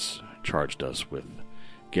has charged us with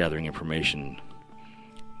gathering information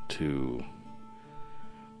to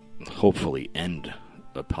hopefully end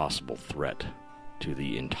a possible threat to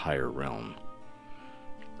the entire realm.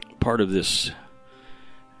 Part of this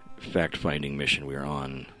fact-finding mission we are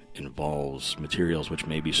on involves materials which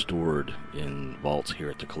may be stored in vaults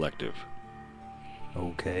here at the Collective.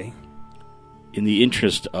 Okay. In the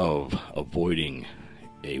interest of avoiding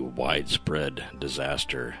a widespread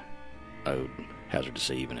disaster, I would hazard to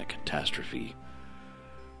say even a catastrophe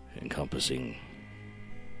encompassing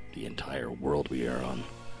the entire world we are on,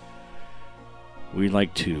 we'd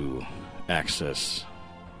like to access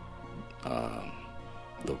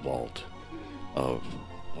the vault of,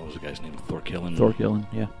 what was the guy's name? Thorkillin? Thorkillin,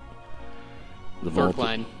 yeah. The vault.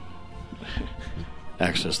 Thorkline.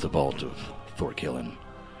 Access the vault of Thorkillin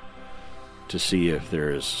to see if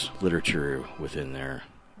there is literature within there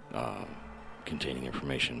containing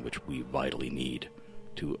information which we vitally need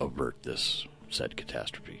to avert this said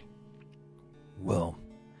catastrophe. Well,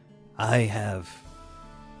 I have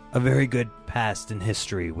a very good past in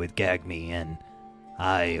history with Gagme, and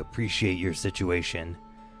I appreciate your situation.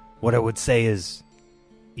 What I would say is,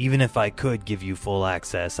 even if I could give you full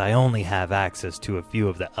access, I only have access to a few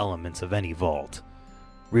of the elements of any vault.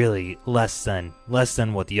 Really, less than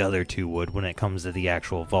what the other two would when it comes to the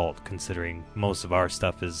actual vault, considering most of our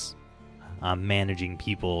stuff is managing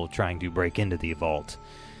people trying to break into the vault.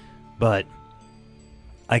 But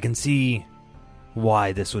I can see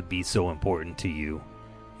why this would be so important to you.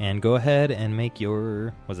 And go ahead and make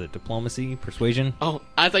your, was it diplomacy, persuasion? Oh,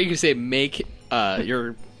 I thought you could say make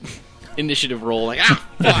your initiative roll. Like,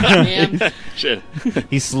 fuck, man. Shit.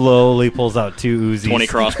 He slowly pulls out 2 Uzis. 20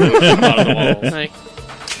 crossbows come out of the walls. Like,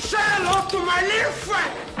 Say hello to my little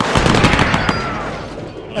friend!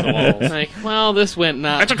 like, well, this went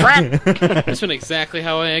not. That's a trap! This went exactly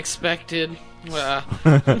how I expected.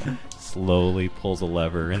 Slowly pulls a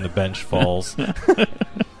lever and the bench falls.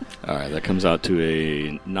 Alright, that comes out to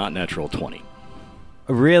a not natural 20.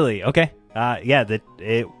 Really? Okay. Yeah,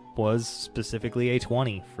 it was specifically a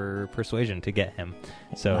 20 for persuasion to get him.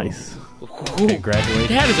 So Nice. congratulations.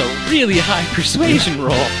 That is a really high persuasion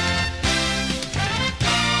roll.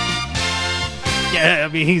 Yeah,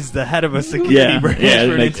 I mean, he's the head of a security branch for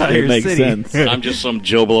an entire it makes city. sense. I'm just some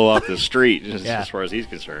Joe Blow off the street, Yeah. as far as he's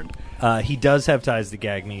concerned. He does have ties to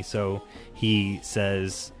Gagme, so he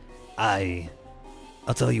says, I'll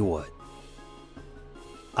tell you what.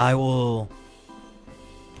 I will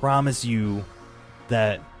promise you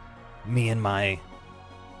that me and my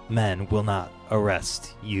men will not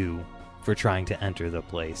arrest you for trying to enter the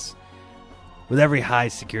place. With every high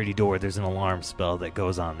security door, there's an alarm spell that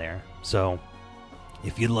goes on there. So,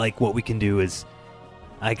 if you'd like, what we can do is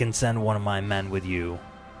I can send one of my men with you,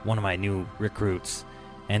 one of my new recruits,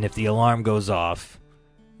 and if the alarm goes off,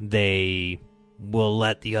 they will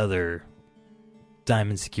let the other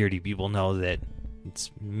Diamond security people know that it's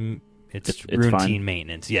routine fine.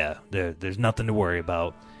 maintenance. Yeah, there's nothing to worry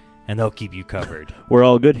about, and they'll keep you covered. We're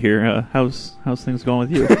all good here. How's things going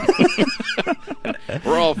with you?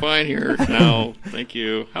 We're all fine here now. Thank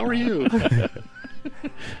you. How are you?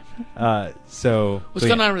 So What's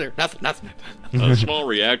going on over there? Nothing. A small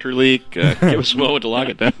reactor leak. Give us a moment to lock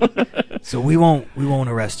it down. So we won't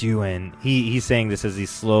arrest you. And he's saying this as he's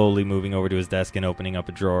slowly moving over to his desk and opening up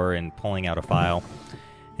a drawer and pulling out a file.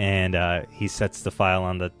 And he sets the file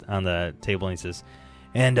on the table and he says,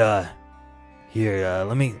 "And here,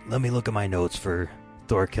 let me look at my notes for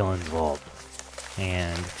Thorkillin's vault."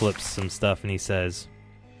 And flips some stuff and he says,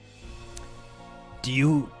 Do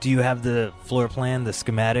you have the floor plan, the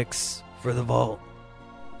schematics for the vault?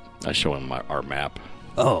 I show him our map.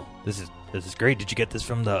 Oh, this is great. Did you get this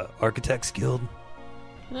from the Architects Guild?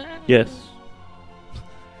 Yes.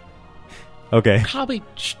 Okay. Probably.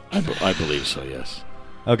 I believe so, yes.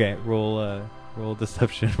 Okay, roll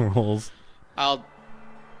deception rolls. I'll.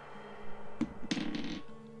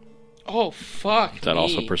 Oh, fuck. Is that me.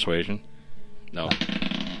 also persuasion? No.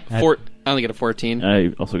 I only get a 14.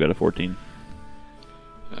 I also got a 14.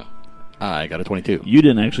 I got a 22. You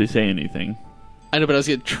didn't actually say anything. I know, but I was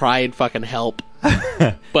going to try and fucking help.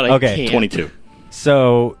 But I Okay. can't. 22.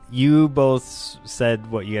 So you both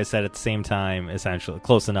said what you guys said at the same time, essentially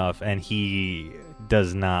close enough, and he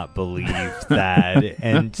does not believe that,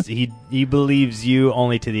 and he believes you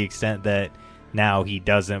only to the extent that now he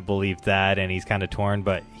doesn't believe that, and he's kind of torn,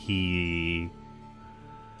 but he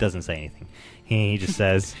doesn't say anything. He just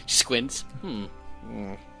says, Squints.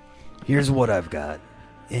 "Here's what I've got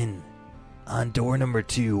on door number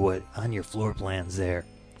 2. What on your floor plans there?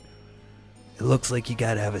 It looks like you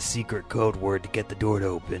gotta have a secret code word to get the door to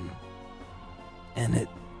open. And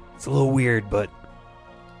it's a little weird, but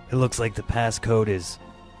it looks like the passcode is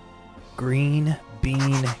green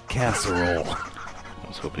bean casserole." I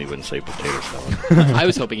was hoping he wouldn't say potato salad. I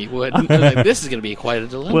was hoping he would. I was like, this is going to be quite a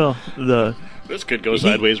dilemma. Well, This could go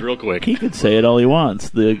sideways real quick. he could say it all he wants.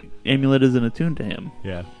 The amulet isn't attuned to him.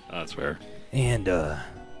 Yeah. That's fair. And,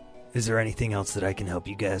 is there anything else that I can help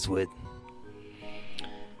you guys with?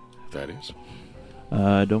 That is.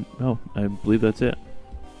 I don't know. I believe that's it.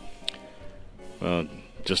 Well,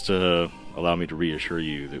 just to allow me to reassure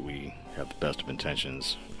you that we have the best of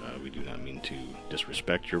intentions. We do not mean to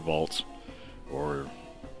disrespect your vaults or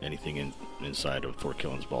anything inside of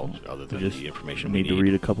Thorkillin's vault other than Just the information we need to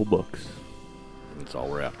read a couple books. That's all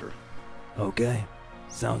we're after. Okay.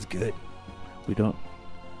 Sounds good. We don't.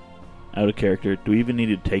 Out of character. Do we even need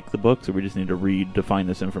to take the books, or we just need to read to find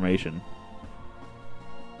this information?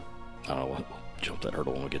 I don't know. We'll jump that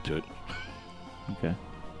hurdle when we get to it. Okay.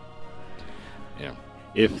 Yeah.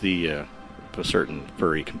 If a certain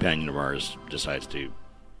furry companion of ours decides to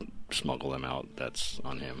smuggle them out, that's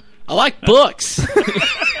on him. I like books.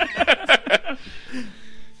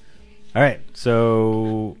 All right.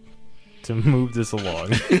 So to move this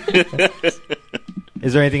along,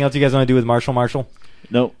 Is there anything else you guys want to do with Marshall?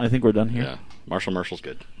 No, I think we're done here. Yeah, Marshall's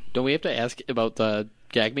good. Don't we have to ask about the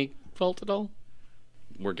Gagme vault at all?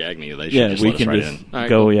 We're Gagme. They should Yeah, just we let can us right just in. All right,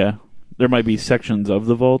 go. cool. Yeah, there might be sections of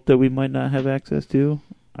the vault that we might not have access to.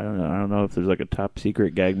 I don't know. I don't know if there's like a top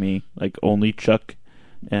secret Gagme, like only Chuck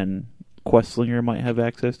and Questslinger might have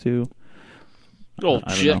access to. Oh, I don't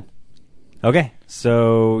shit. know. Okay,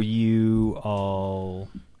 so you all...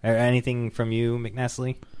 Anything from you,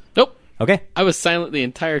 McNastley? Nope. Okay. I was silent the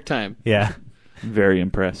entire time, Yeah. Very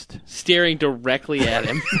impressed. staring directly at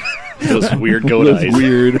him. Those weird goat That's eyes.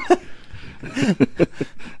 weird.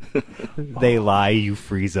 They lie, you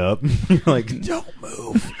freeze up. You're like, don't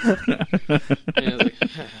move. And I was like,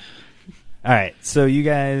 All right, so you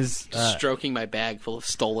guys... stroking my bag full of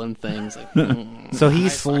stolen things. Like, So he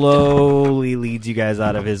slowly leads you guys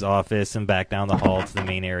out of his office and back down the hall to the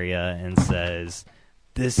main area and says,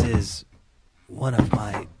 "This is one of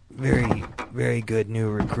my very, very good new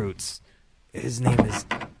recruits. His name is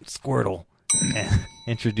Squirtle." And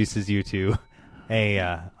introduces you to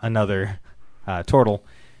another turtle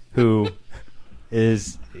who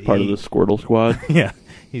is... Part of the Squirtle squad. Yeah.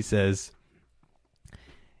 He says,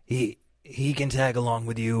 He can tag along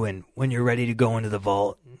with you, and when you're ready to go into the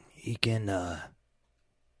vault, he can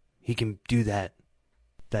do that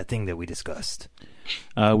thing that we discussed.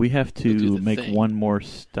 We have We'll do to the make thing. one more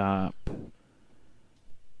stop.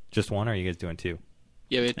 Just one, or are you guys doing two?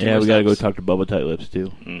 yeah, we, have two Yeah, more we gotta go stops. talk to Bubba Tight Lips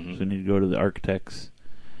too. Mhm. So we need to go to the Architects.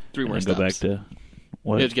 Three and more then stops. go back to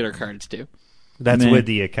what? We have to get our cards too. That's Man. with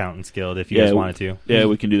the Accountants Guild, if you guys wanted to. Yeah,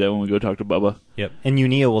 we can do that when we go talk to Bubba. Yep. And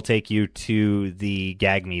Unia will take you to the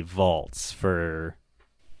Gagme vaults for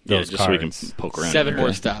those just cards. so we can poke around. 7 in more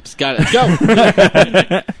there. stops. Got it.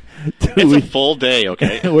 Go. It's a full day,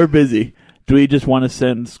 okay? We're busy. Do we just want to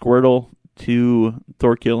send Squirtle to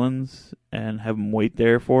Thorkillin's and have him wait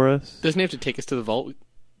there for us? Doesn't he have to take us to the vault?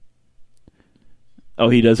 Oh,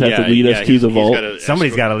 he does have to lead us to the vault.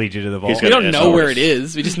 Somebody's got to lead you to the vault. We don't know where it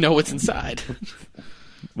is. We just know what's inside.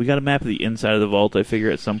 We got a map of the inside of the vault. I figure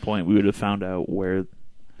at some point we would have found out where.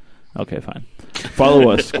 Okay, fine. Follow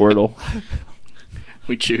us, Squirtle.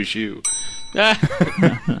 We choose you.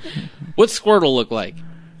 What's Squirtle look like?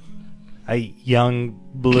 A young,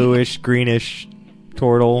 bluish, greenish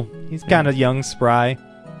turtle. He's kind of young, spry.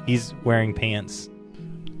 He's wearing pants.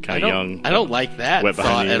 Kind of young. I don't like that wet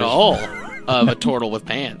behind thought the at ears. all of a turtle with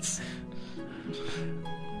pants.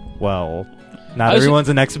 Well, not I was- everyone's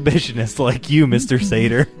an exhibitionist like you, Mr.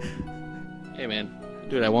 Satyr. Hey, man.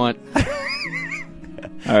 Do what I want.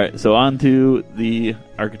 All right, so on to the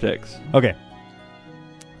Architects. Okay.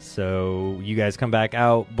 So you guys come back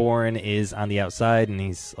out. Boren is on the outside, and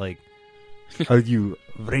he's like, "Are you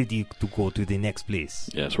ready to go to the next place?"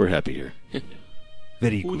 Yes, we're happy here.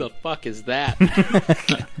 Very Who good. the fuck is that?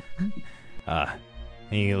 And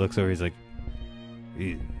he looks over. He's like,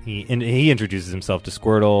 he introduces himself to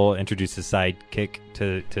Squirtle. Introduces sidekick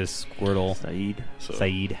to Squirtle. Saeed. So,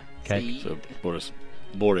 Saeed. Okay. So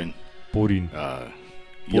Borin, Boren.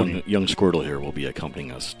 young Squirtle here will be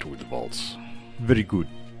accompanying us toward the vaults. Very good.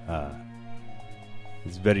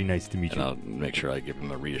 It's very nice to meet And you. I'll make sure I give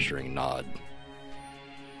him a reassuring nod.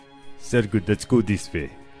 Very good. Let's go this way.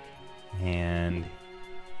 And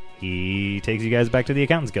he takes you guys back to the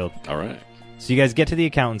Accountants Guild. All right. So you guys get to the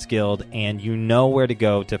Accountants Guild, and you know where to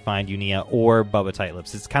go to find Unia or Bubba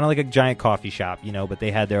Tightlips. It's kind of like a giant coffee shop, but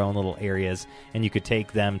they had their own little areas, and you could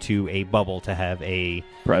take them to a bubble to have a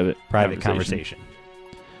Private conversation.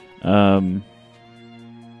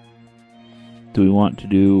 Do we want to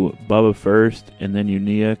do Bubba first and then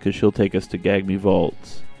Unia? Because she'll take us to Gagme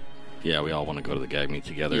Vaults. Yeah, we all want to go to the Gagme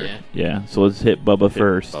together. Yeah. Yeah, so let's hit Bubba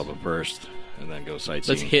first. Bubba first, and then go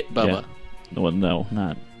sightseeing. Let's hit Bubba. Yeah. Well,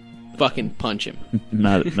 no, Fucking punch him.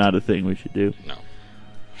 not a thing we should do. No.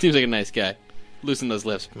 Seems like a nice guy. Loosen those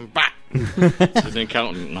lips. Bah! He's an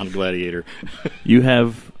accountant, not a gladiator. You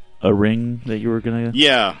have a ring that you were gonna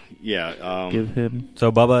Yeah. give him.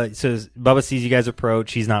 So Bubba sees you guys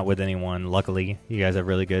approach. He's not with anyone. Luckily, you guys have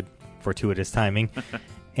really good fortuitous timing.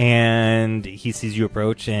 And he sees you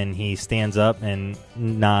approach, and he stands up and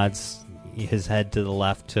nods his head to the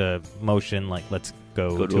left to motion like, let's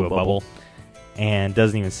go to a bubble. And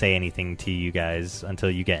doesn't even say anything to you guys until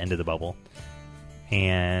you get into the bubble.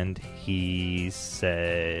 And he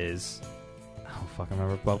says, "Oh fuck, I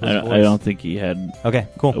remember Bubba's voice." I don't think he had Okay,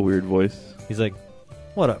 cool. a weird voice. He's like,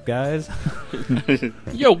 "What up, guys?"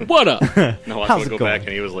 Yo, what up? No, I How's was it go going? back,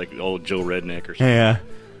 and he was like old Joe Redneck or something.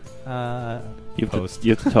 Yeah. You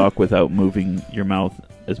have to talk without moving your mouth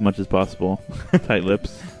as much as possible. Tight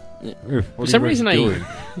lips. For some reason, I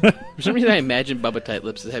imagine Bubba Tight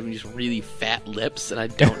Lips as having just really fat lips, and I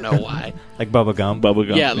don't know why. Like Bubba Gump? Bubba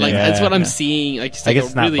Gump. Yeah, like that's what I'm seeing. Like, just I like guess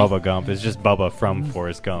it's not really, Bubba Gump. It's just Bubba from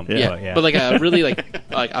Forrest Gump. but like a really like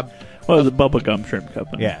a Well, the Bubba Gump Shrimp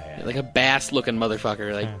Company. Yeah. like a bass looking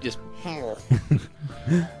motherfucker. Like just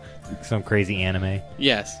Some crazy anime.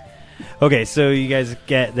 yes. Okay, so you guys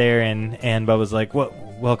get there, and Bubba's like, "What?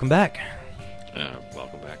 Welcome back."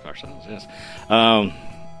 Welcome back ourselves, yes.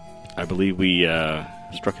 I believe we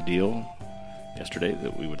struck a deal yesterday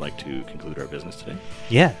that we would like to conclude our business today.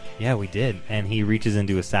 Yeah, we did. And he reaches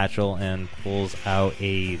into a satchel and pulls out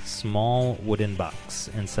a small wooden box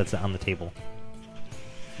and sets it on the table.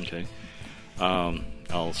 Okay.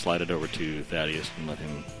 I'll slide it over to Thaddeus and let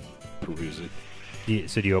him peruse it.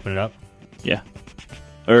 So do you open it up? Yeah.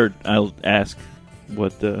 Or I'll ask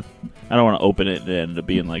what the... I don't want to open it and end up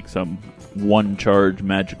being like some one-charge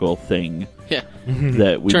magical thing Yeah.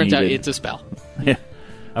 that we Turns out needed. it's a spell. Yeah.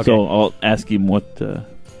 Okay. So I'll ask him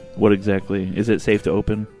what exactly... Is it safe to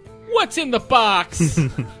open? What's in the box?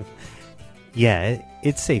 Yeah,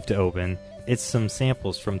 it's safe to open. It's some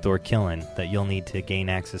samples from Thorkillin that you'll need to gain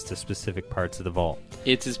access to specific parts of the vault.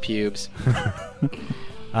 It's his pubes.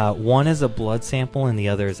 One is a blood sample and the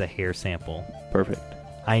other is a hair sample. Perfect.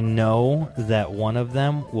 I know that one of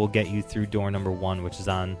them will get you through door number 1, which is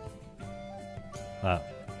on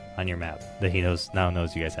your map that he knows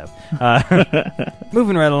you guys have.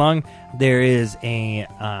 Moving right along, there is a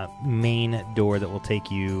main door that will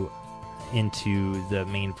take you into the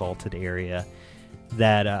main vaulted area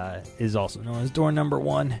that is also known as door number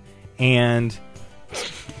 1, and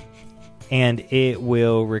it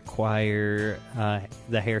will require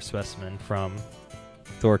the hair specimen from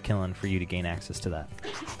Thorkillin for you to gain access to that.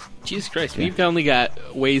 Jesus Christ, we've only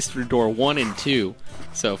got ways through door 1 and 2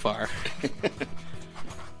 so far.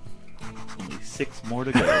 Only 6 more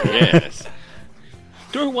to go. Yes.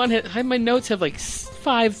 Door 1, my notes have like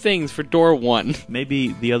 5 things for door 1. Maybe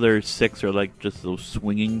the other 6 are like just those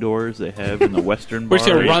swinging doors they have in the Western We're bar. just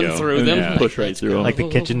going to There you run go. through And them. then push right through them. Like the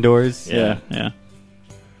kitchen doors? Yeah.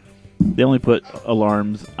 They only put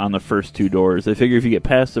alarms on the first 2 doors. They figure if you get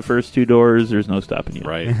past the first 2 doors, there's no stopping you.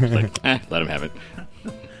 Right. It's like, let him have it.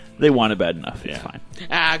 They want it bad enough. It's Yeah.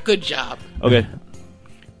 fine. Good job. Okay.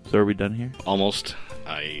 So are we done here? Almost.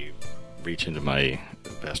 I reach into my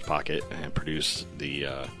vest pocket and produce the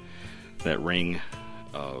that ring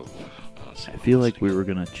of... I feel like we were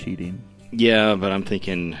going to cheating. Yeah, but I'm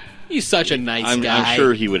thinking... He's such a nice guy. I'm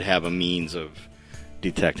sure he would have a means of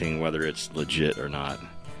detecting whether it's legit or not.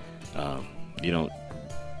 You don't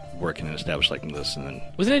work in an establishment like this and then...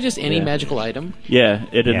 Wasn't it just any Yeah. magical item? Yeah,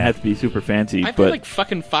 it didn't Yeah. have to be super fancy, I feel but like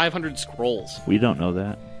fucking 500 scrolls. we don't know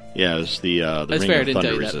that. Yeah, it's the That's ring fair, I of didn't tell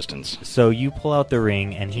thunder you that. resistance. So you pull out the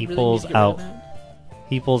ring, and he You really pulls need to get rid of out that?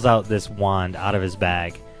 he pulls out this wand out of his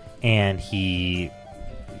bag, and he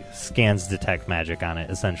scans detect magic on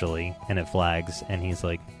it, essentially, and it flags, and he's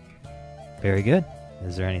like, very good.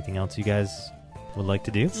 Is there anything else you guys would like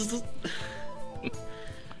to do?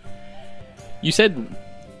 You said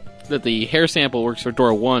that the hair sample works for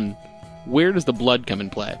door 1. Where does the blood come in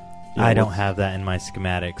play? Yeah, I don't what's- have that in my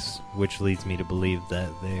schematics, which leads me to believe that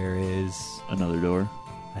there is Another door.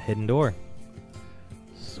 a hidden door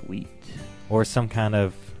Sweet. or some kind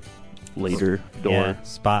of Later door. yeah,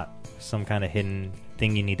 spot, some kind of hidden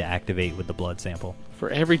thing you need to activate with the blood sample. For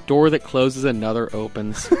every door that closes, another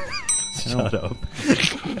opens. Shut up.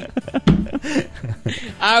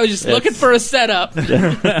 I was just looking for a setup. That's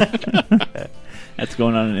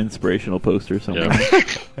going on an inspirational poster somewhere. Yeah.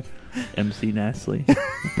 MC Nastly.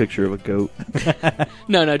 Picture of a goat.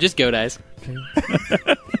 No, just goat eyes.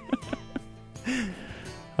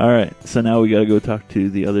 All right, so now we got to go talk to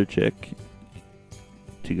the other chick.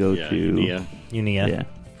 To go Yeah, to Unia Yeah.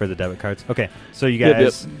 for the debit cards. Okay, so you Yep,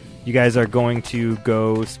 guys, you guys are going to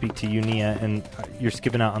go speak to Unia, and you're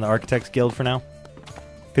skipping out on the Architects Guild for now,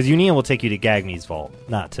 because Unia will take you to Gagme's vault,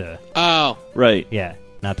 not to Oh, Right.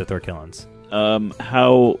 not to Thorkillin's.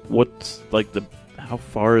 How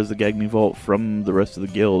far is the Gagme Vault from the rest of the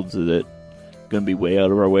guilds? Is it going to be way out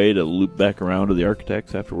of our way to loop back around to the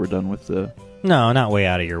Architects after we're done with the... No, not way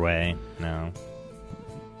out of your way. No.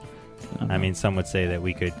 I mean, some would say that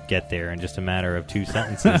we could get there in just a matter of 2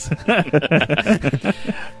 sentences. yeah,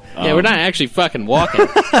 we're not actually fucking walking.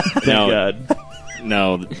 Now, God.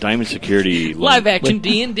 now, the Diamond Security... Live action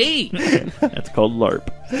D&D. That's called LARP.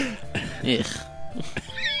 Ugh.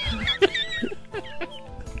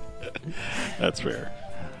 That's fair.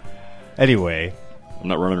 Anyway, I'm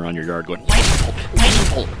not running around your yard going...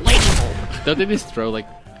 Don't they just throw like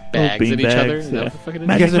bags at each other. bags, Is that yeah. what the fuck it is? You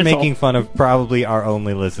guys are That's making fun of probably our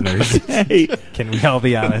only listeners. Hey, Can we all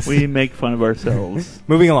be honest? we make fun of ourselves.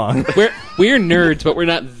 Moving along. We're nerds, but we're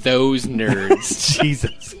not those nerds.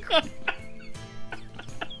 Jesus.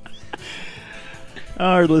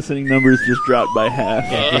 Our listening numbers just dropped by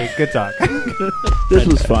half. Yeah, good talk. This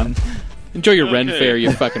was fun. Enjoy your Ren Fair,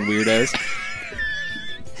 you fucking weirdos.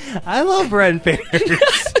 I love Ren Fairs.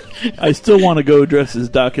 I still want to go dress as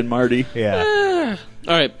Doc and Marty. Yeah.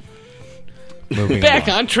 All right, Moving back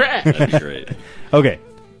along. on track. That'd be great. Okay.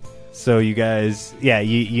 So you guys,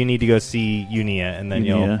 you need to go see Unia, and then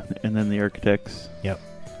Yeah, and then the architects. Yep.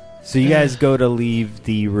 So you guys go to leave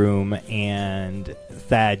the room, and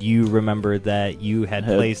Thad, you remember that you had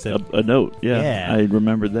placed a note. Yeah. Yeah. I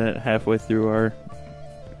remembered that halfway through our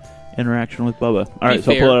interaction with Bubba. All right, Be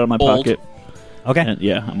so I'll fair, pull it out of my old. pocket. Okay. And,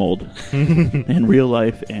 yeah, I'm old. In real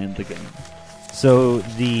life and the game. So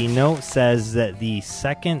the note says that the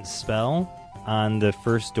second spell on the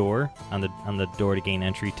first door, on the door to gain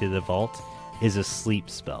entry to the vault, is a sleep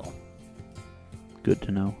spell. Good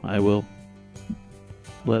to know. I will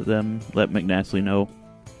let McNasty know,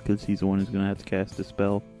 because he's the one who's going to have to cast a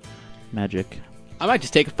spell. Magic. I might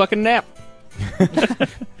just take a fucking nap.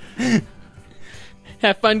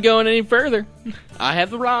 Have fun going any further. I have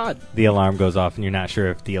the rod. The alarm goes off, and you're not sure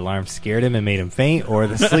if the alarm scared him and made him faint, or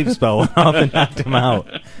the sleep spell went off and knocked him out.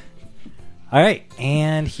 All right,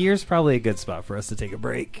 and here's probably a good spot for us to take a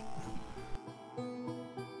break.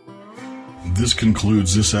 This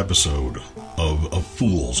concludes this episode of A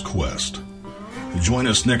Fool's Quest. Join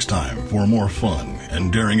us next time for more fun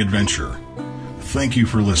and daring adventure. Thank you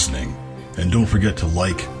for listening, and don't forget to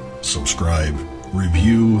like, subscribe,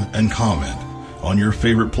 review, and comment on your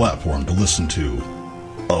favorite platform to listen to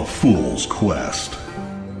A Fool's Quest.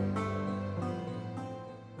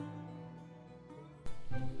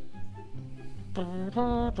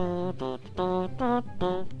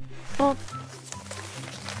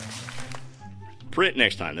 Print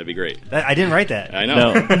next time. That'd be great. I didn't write that. I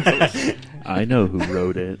know. No. I know who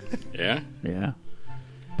wrote it. Yeah? Yeah.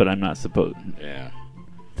 But I'm not supposed... Yeah.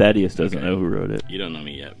 Thaddeus doesn't know who wrote it. You don't know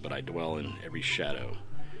me yet, but I dwell in every shadow.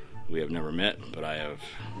 We have never met, but I have...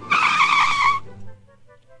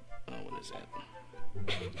 Oh, what is that?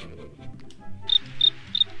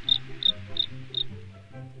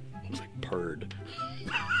 Looks like purred.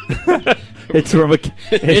 It's from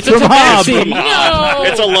It's from a Hobbs. Tabaxi. No!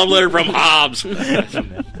 It's a love letter from Hobbs.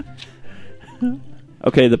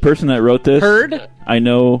 Okay, the person that wrote this, Heard? I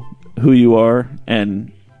know who you are,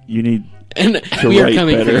 and you need And to we are write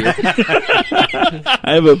coming better. for you.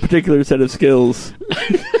 I have a particular set of skills